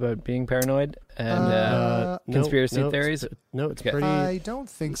like that about being paranoid and conspiracy theories? It's pretty. I don't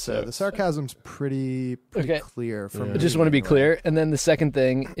think so. The sarcasm's pretty clear. I just want to be clear. And then the second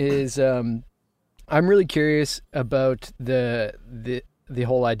thing is I'm really curious about the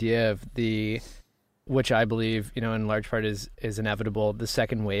whole idea of which I believe in large part is inevitable, the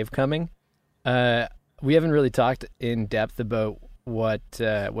second wave coming. We haven't really talked in depth about what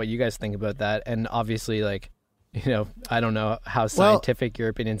you guys think about that, and obviously, I don't know how scientific your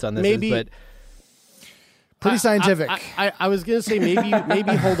opinions on this is, but pretty scientific. I was going to say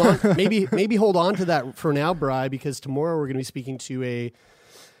maybe hold on, maybe hold on to that for now, Bri, because tomorrow we're going to be speaking to a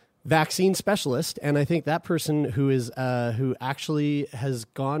vaccine specialist, and I think that person who actually has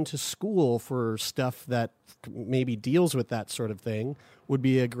gone to school for stuff that maybe deals with that sort of thing would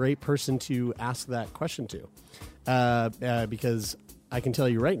be a great person to ask that question to, because I can tell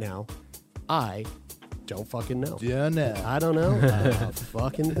you right now, I don't fucking know. Yeah, no. I don't know a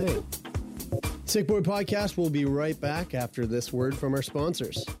fucking thing. Sick Boy Podcast will be right back after this word from our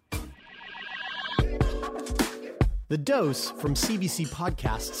sponsors. The Dose from CBC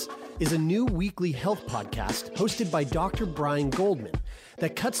Podcasts is a new weekly health podcast hosted by Dr. Brian Goldman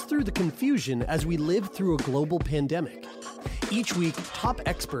that cuts through the confusion as we live through a global pandemic. Each week, top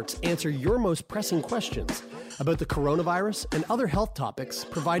experts answer your most pressing questions about the coronavirus and other health topics,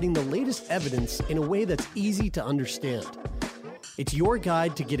 providing the latest evidence in a way that's easy to understand. It's your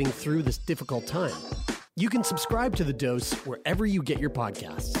guide to getting through this difficult time. You can subscribe to The Dose wherever you get your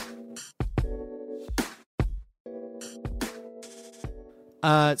podcasts.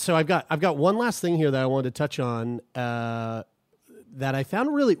 So I've got one last thing here that I wanted to touch on. that I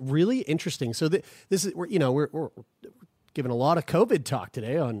found really, really interesting. So this is, we're giving a lot of COVID talk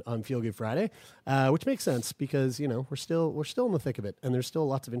today on Feel Good Friday, which makes sense because, we're still in the thick of it and there's still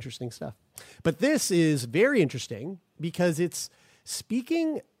lots of interesting stuff. But this is very interesting because it's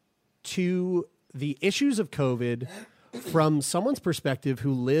speaking to the issues of COVID from someone's perspective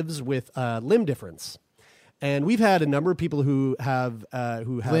who lives with limb difference. And we've had a number of people who have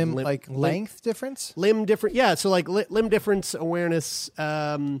limb length difference? Limb difference. Yeah. So like limb difference awareness,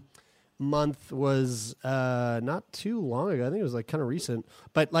 month was not too long ago. I think it was like kind of recent,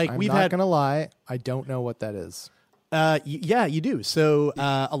 but like I'm not gonna lie, I don't know what that is. Yeah, you do. So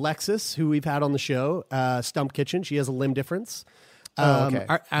Alexis, who we've had on the show, Stump Kitchen, she has a limb difference. Okay.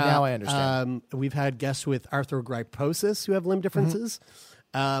 Now I understand. We've had guests with arthrogryposis who have limb differences.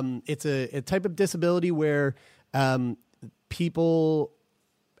 It's a type of disability where people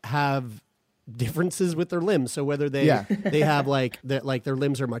have differences with their limbs. So whether they have their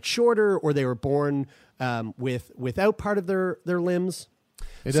limbs are much shorter, or they were born without part of their limbs.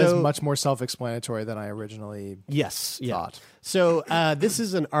 It is much more self-explanatory than I originally thought. So this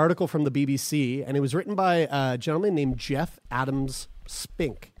is an article from the BBC, and it was written by a gentleman named Jeff Adams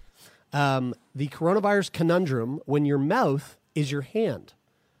Spink. The Coronavirus Conundrum: When Your Mouth is Your Hand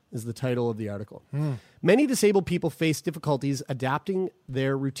is the title of the article. Many disabled people face difficulties adapting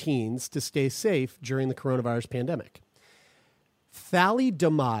their routines to stay safe during the coronavirus pandemic.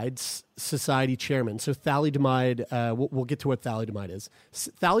 Thalidomide Society chairman, so thalidomide, we'll get to what thalidomide is.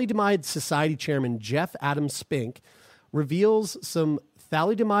 Thalidomide Society chairman Jeff Adams Spink reveals some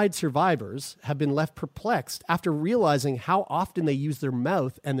thalidomide survivors have been left perplexed after realizing how often they use their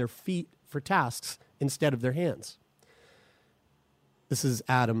mouth and their feet for tasks instead of their hands. This is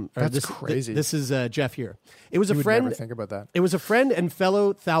Adam. That's crazy. This is Jeff here. It was a would friend. Never think about that. It was a friend and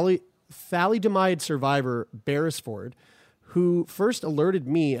fellow thalidomide survivor, Beresford, who first alerted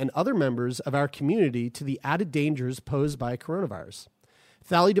me and other members of our community to the added dangers posed by coronavirus.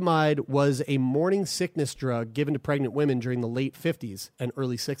 Thalidomide was a morning sickness drug given to pregnant women during the late 50s and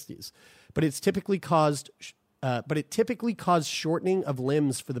early 60s, but it typically caused shortening of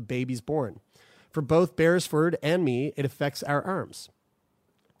limbs for the babies born. For both Beresford and me, it affects our arms.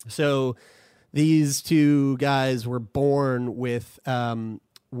 So these two guys were born with actually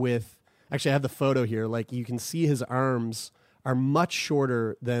I have the photo here. Like you can see his arms are much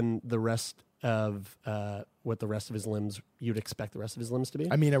shorter than the rest of what the rest of his limbs you'd expect the rest of his limbs to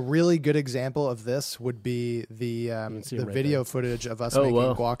be. I mean, a really good example of this would be the video footage of us making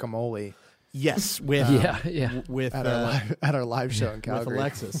guacamole. Yes, with at our live show in Calgary with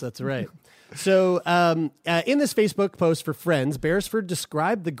Alexis. That's right. So in this Facebook post for friends, Beresford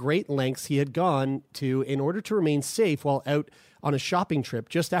described the great lengths he had gone to in order to remain safe while out on a shopping trip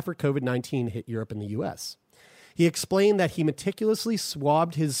just after COVID-19 hit Europe and the U.S. He explained that he meticulously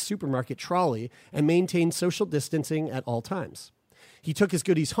swabbed his supermarket trolley and maintained social distancing at all times. He took his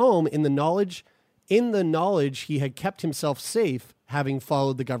goodies home in the knowledge he had kept himself safe, having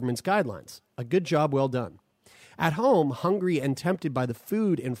followed the government's guidelines. A good job well done. At home, hungry and tempted by the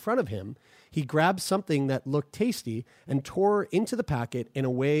food in front of him, he grabbed something that looked tasty and tore into the packet in a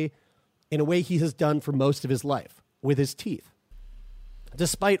way he has done for most of his life, with his teeth.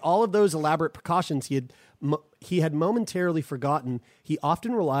 Despite all of those elaborate precautions he had momentarily forgotten, he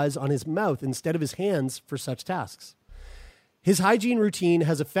often relies on his mouth instead of his hands for such tasks. His hygiene routine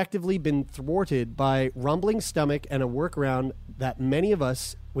has effectively been thwarted by rumbling stomach and a workaround that many of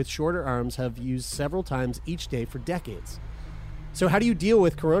us with shorter arms have used several times each day for decades. So how do you deal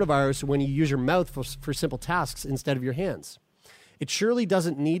with coronavirus when you use your mouth for simple tasks instead of your hands? It surely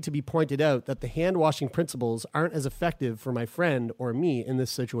doesn't need to be pointed out that the hand-washing principles aren't as effective for my friend or me in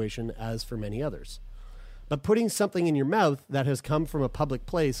this situation as for many others. But putting something in your mouth that has come from a public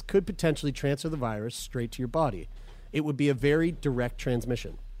place could potentially transfer the virus straight to your body. It would be a very direct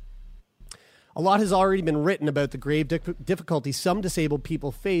transmission. A lot has already been written about the grave difficulties some disabled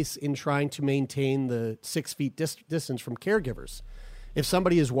people face in trying to maintain the 6 feet distance from caregivers. If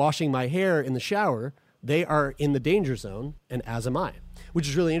somebody is washing my hair in the shower, they are in the danger zone, and as am I, which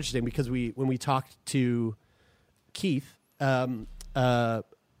is really interesting because when we talked to Keith, who's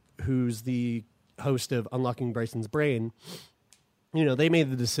the host of Unlocking Bryson's Brain, they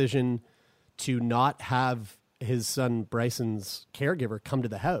made the decision to not have his son Bryson's caregiver come to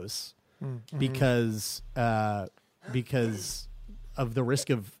the house because of the risk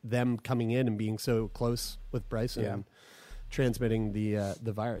of them coming in and being so close with Bryson and transmitting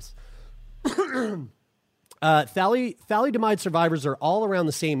the virus. Thalidomide survivors are all around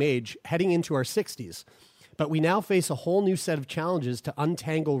the same age, heading into our 60s, but we now face a whole new set of challenges to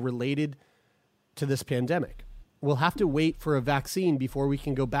untangle related to this pandemic. we'll have to wait for a vaccine before we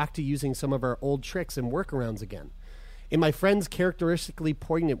can go back to using some of our old tricks and workarounds again. In my friend's characteristically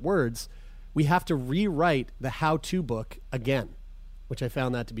poignant words, we have to rewrite the how-to book again, which I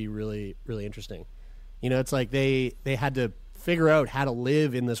found that to be really, really interesting. You know, it's like they had to figure out how to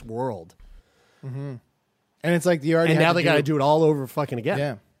live in this world. Mm-hmm. And it's like you already. And now they got to do it all over fucking again.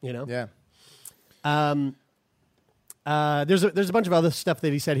 Yeah. You know. Yeah. There's a bunch of other stuff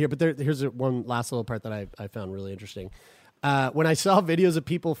that he said here, but here's one last little part that I found really interesting. When I saw videos of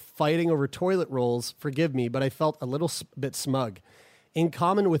people fighting over toilet rolls, forgive me, but I felt a little bit smug. In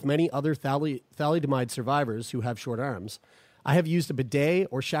common with many other thalidomide survivors who have short arms, I have used a bidet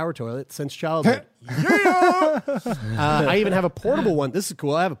or shower toilet since childhood. I even have a portable one. This is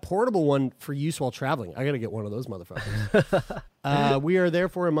cool. I have a portable one for use while traveling. I got to get one of those motherfuckers. We are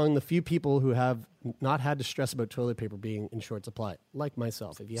therefore among the few people who have not had to stress about toilet paper being in short supply, like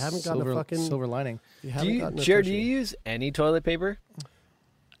myself. If you haven't gotten a fucking silver lining, Jared, do you use any toilet paper?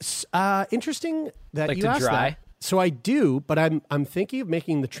 Interesting that like you to asked dry? that. So I do, but I'm thinking of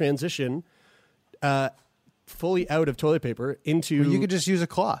making the transition fully out of toilet paper into. Well, you could just use a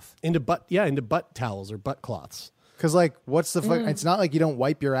cloth into butt towels or butt cloths. Because like, what's the fuck? It's not like you don't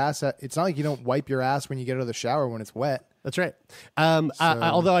wipe your ass. It's not like you don't wipe your ass when you get out of the shower when it's wet. That's right.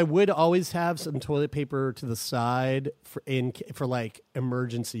 Although I would always have some toilet paper to the side for like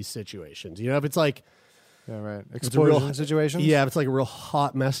emergency situations. You know, if it's like. Yeah, right. Explosion situations. Yeah, if it's like a real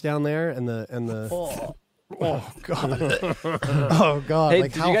hot mess down there, and the. Oh god! Oh god! Hey,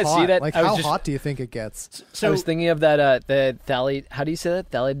 like did how you guys hot? see that? Like how hot do you think it gets? So I was thinking of that. The how do you say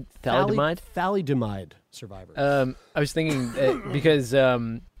that? Thalidomide. Thalidomide survivor. I was thinking because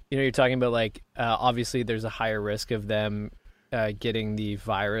you're talking about like obviously there's a higher risk of them getting the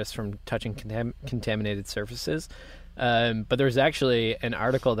virus from touching contaminated surfaces, but there's actually an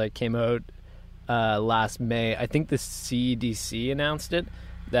article that came out last May. I think the CDC announced it.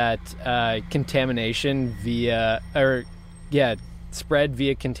 That contamination spread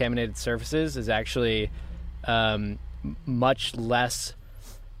via contaminated surfaces is actually much less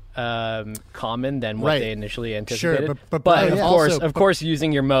common than what they initially anticipated. Sure, but of course,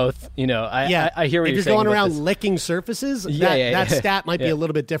 using your mouth, I hear what you're saying. If you're going around licking surfaces, that stat might be a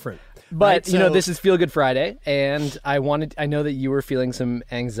little bit different. But this is Feel Good Friday, and I know that you were feeling some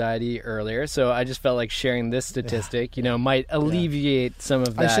anxiety earlier, so I just felt like sharing this statistic, might alleviate some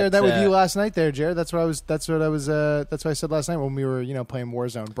of that. I shared that with you last night, there, Jared. That's what I said last night when we were, playing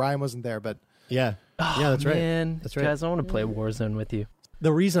Warzone. Brian wasn't there, but that's right. Man, that's right. Guys, I want to play Warzone with you.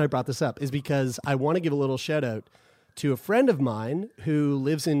 The reason I brought this up is because I want to give a little shout out to a friend of mine who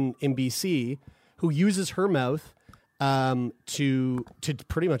lives in BC, who uses her mouth. To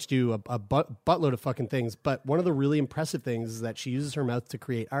pretty much do a buttload of fucking things. But one of the really impressive things is that she uses her mouth to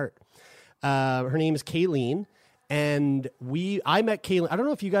create art. Her name is Kayleen. And I met Kayleen. I don't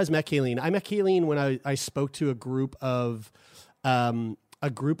know if you guys met Kayleen. I met Kayleen when I spoke to a group of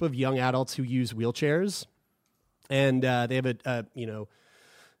young adults who use wheelchairs. And they have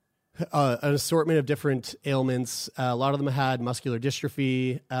an assortment of different ailments. A lot of them had muscular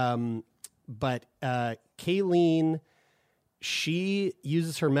dystrophy. But Kayleen, she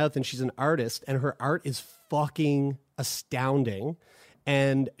uses her mouth and she's an artist, and her art is fucking astounding.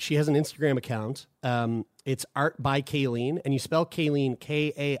 And she has an Instagram account. It's Art by Kayleen, and you spell Kayleen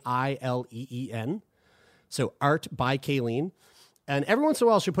Kaileen. So Art by Kayleen. And every once in a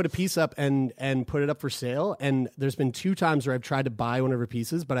while she'll put a piece up and put it up for sale. And there's been 2 times where I've tried to buy one of her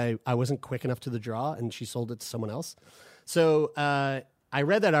pieces, but I wasn't quick enough to the draw, and she sold it to someone else. So I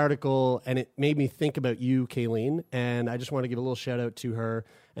read that article, and it made me think about you, Kayleen, and I just want to give a little shout-out to her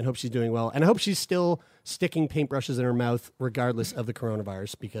and hope she's doing well. And I hope she's still sticking paintbrushes in her mouth regardless of the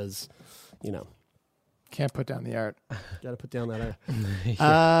coronavirus because, can't put down the art. Got to put down that art.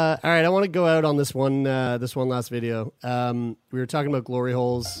 All right, I want to go out on this one last video. We were talking about glory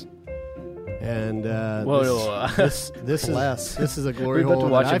holes, and this is a glory hole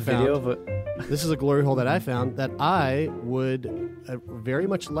that I found. This is a glory hole that I found that I would very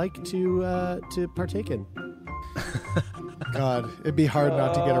much like to partake in. God, it'd be hard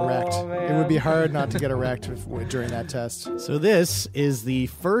not to get erect. It would be hard not to get erect during that test. So this is the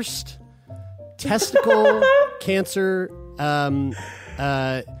first testicle cancer. I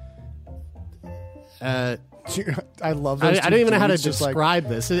love those. I don't even know how to describe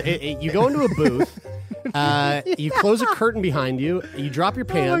this. You go into a booth, you close a curtain behind you, you drop your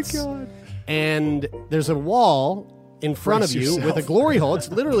pants. Oh my God. And there's a wall in front of you with a glory hole. It's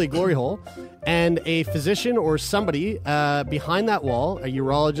literally a glory hole. And a physician or somebody behind that wall, a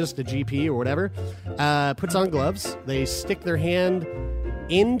urologist, a GP or whatever, puts on gloves. They stick their hand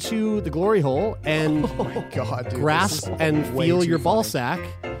into the glory hole and God, dude, grasp and way feel too your ball funny. sack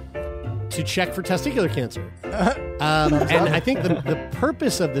to check for testicular cancer. And I think the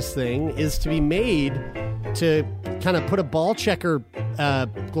purpose of this thing is to be made to kind of put a ball checker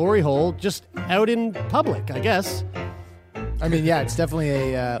glory hole just out in public, I guess. I mean, yeah, it's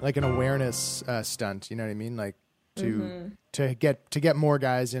definitely a like an awareness stunt. You know what I mean? Like to get more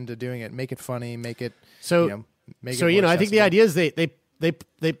guys into doing it, make it funny, make it make it more I think the accessible. idea is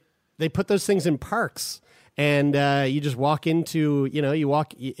they put those things in parks. And you just walk into, you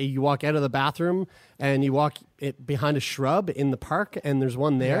walk out of the bathroom and you walk behind a shrub in the park, and there's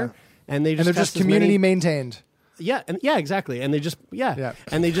one there, and they're just community maintained. Yeah, exactly. And they just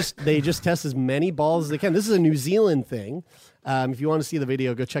and they just test as many balls as they can. This is a New Zealand thing. If you want to see the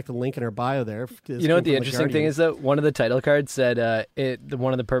video, go check the link in our bio there. You know what the interesting thing is, though? One of the title cards said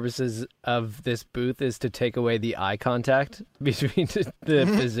one of the purposes of this booth is to take away the eye contact between the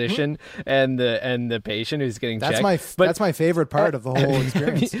physician and the patient who's getting checked. That's my favorite part of the whole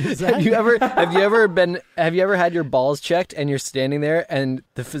experience. Have you ever had your balls checked and you're standing there and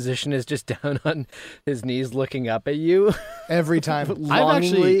the physician is just down on his knees looking up at you every time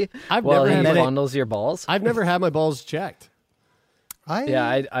longingly while he fondles your balls? I've never had my balls checked.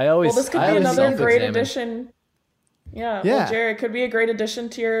 I always. Well, this could be another great addition. Yeah. Well, Jared, it could be a great addition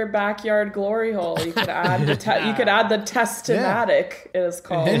to your backyard glory hole. You could add the Testomatic. It is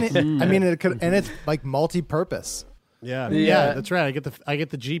called. And it's like multi-purpose. Yeah, that's right. I get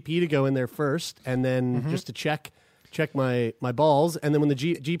the GP to go in there first, and then just to check my balls, and then when the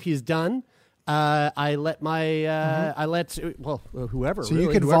GP is done, I let whoever. So you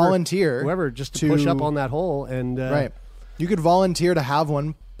could volunteer whoever just to push up on that hole and right. You could volunteer to have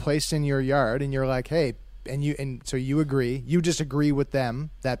one placed in your yard, and you're like, hey, so you agree. You just agree with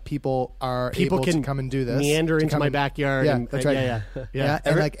them that people able can to come and do this. Meander into my backyard. Yeah, that's right. Yeah.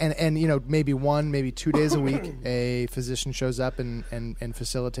 And maybe 2 days a week, a physician shows up and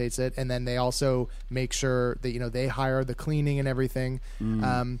facilitates it, and then they also make sure that they hire the cleaning and everything.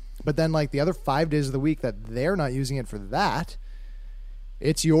 But then like the other 5 days of the week that they're not using it for that,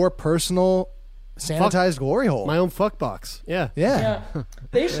 it's your personal sanitized glory hole. My own fuck box. Yeah.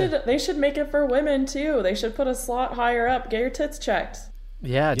 They should make it for women too. They should put a slot higher up. Get your tits checked.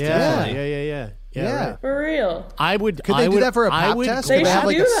 Yeah, definitely. Yeah. Right. For real. Could they do that for a pap test? They should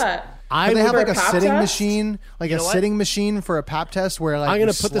do that. Could they have like a sitting machine, like a sitting machine for a pap test where like I'm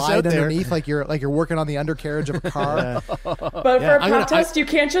gonna put this out there underneath, like you're working on the undercarriage of a car. But for a pap test, you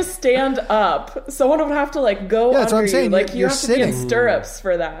can't just stand up. Someone would have to like go under I'm saying. you. Like you have sitting. to be in stirrups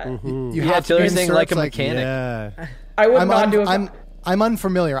for that. You have to be in stirrups like a mechanic. Yeah. I would not do it. I'm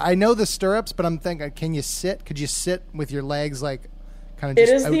unfamiliar. I know the stirrups, but I'm thinking, can you sit? Could you sit with your legs like? Kind of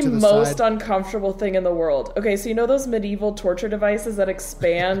it just is out the to most side? uncomfortable thing in the world. Okay, so you know those medieval torture devices that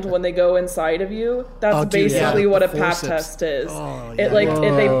expand when they go inside of you? That's basically what a pap test is.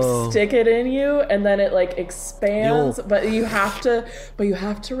 They stick it in you and then it like expands, but you have to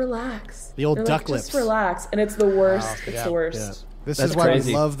relax. The old duck lips. Just relax, and it's the worst. It's the worst. Yeah. This That's is why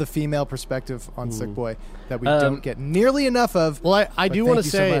crazy. we love the female perspective on Sick Boy that we don't get nearly enough of. Well, I do want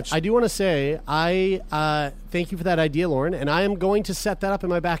to say, thank you for that idea, Lauren, and I am going to set that up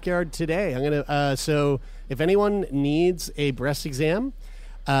in my backyard today. I'm going to, so if anyone needs a breast exam,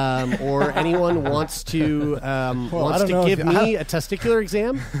 or anyone wants to give me a testicular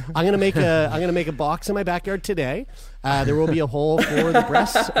exam, I'm gonna make a box in my backyard today. There will be a hole for the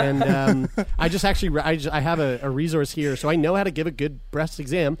breasts, and I have a resource here, so I know how to give a good breast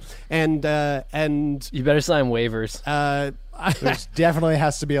exam. And you better sign waivers. There definitely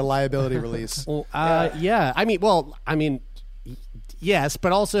has to be a liability release. Yeah. I mean, yes,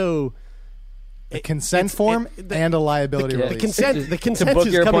 but also. A consent form and a liability release. The consent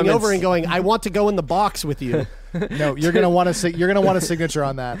is coming over and going, I want to go in the box with you. No, you're gonna want a signature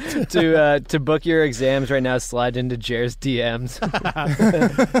on that. To book your exams right now, slide into Jer's DMs.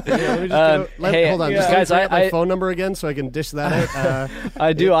 Hold on, guys. I my phone number again so I can dish that out.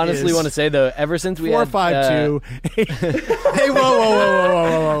 I do honestly want to say though, ever since we 452. Hey,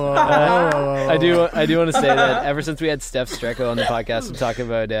 whoa. I do want to say that ever since we had Steph Strecco on the podcast to talk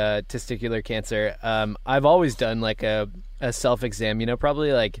about testicular cancer, I've always done like a self-exam.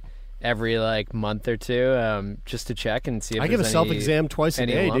 Probably like every month or two, just to check and see if I there's get a self-exam twice a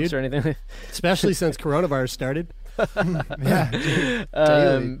day, dude, or anything. Especially since coronavirus started.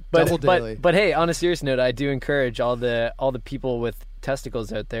 Daily. But hey, on a serious note, I do encourage all the people with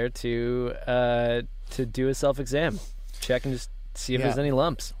testicles out there to do a self-exam, check and just see if there's any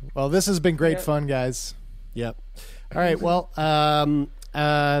lumps. Well, this has been great fun, guys. Yep. All right. Well,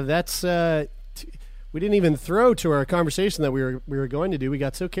 that's. even throw to our conversation that we were going to do. We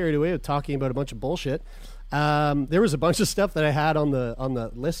got so carried away with talking about a bunch of bullshit. There was a bunch of stuff that I had on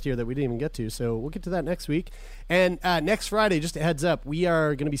the list here that we didn't even get to, so we'll get to that next week. And next Friday, just a heads up, we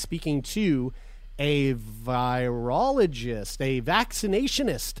are going to be speaking to a virologist, a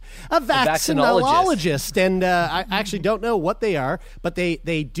vaccinationist, a vaccinologist, and I actually don't know what they are, but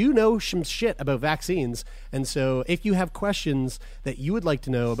they do know some shit about vaccines. And so if you have questions that you would like to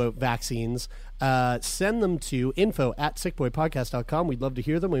know about vaccines, send them to info@sickboypodcast.com. We'd love to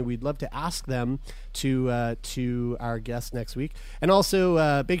hear them, and we'd love to ask them to our guests next week. And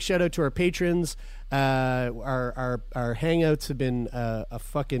also, big shout out to our patrons. Our hangouts have been a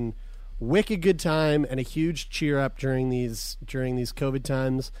fucking wicked good time and a huge cheer up during these COVID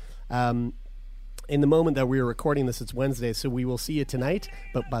times. In the moment that we are recording this, it's Wednesday, so we will see you tonight.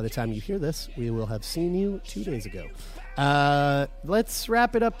 But by the time you hear this, we will have seen you 2 days ago. Let's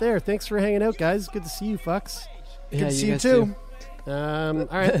wrap it up there. Thanks for hanging out, guys. Good to see you, fucks. Good to see you too. All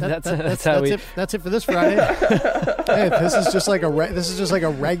right, that's it. That's it for this Friday. Hey, this is just like a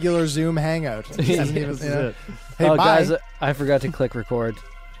regular Zoom hangout. Hey, bye. Guys, I forgot to click record.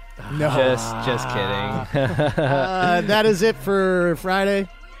 No, just kidding. That is it for Friday.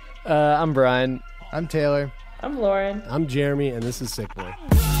 I'm Brian. I'm Taylor. I'm Lauren. I'm Jeremy, and this is Sick Boy.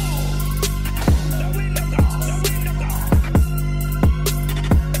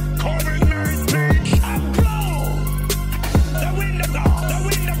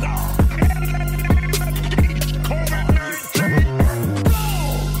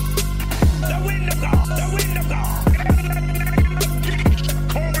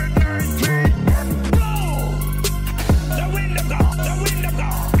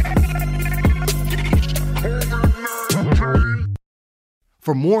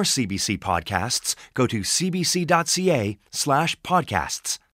 For more CBC podcasts, go to cbc.ca/podcasts.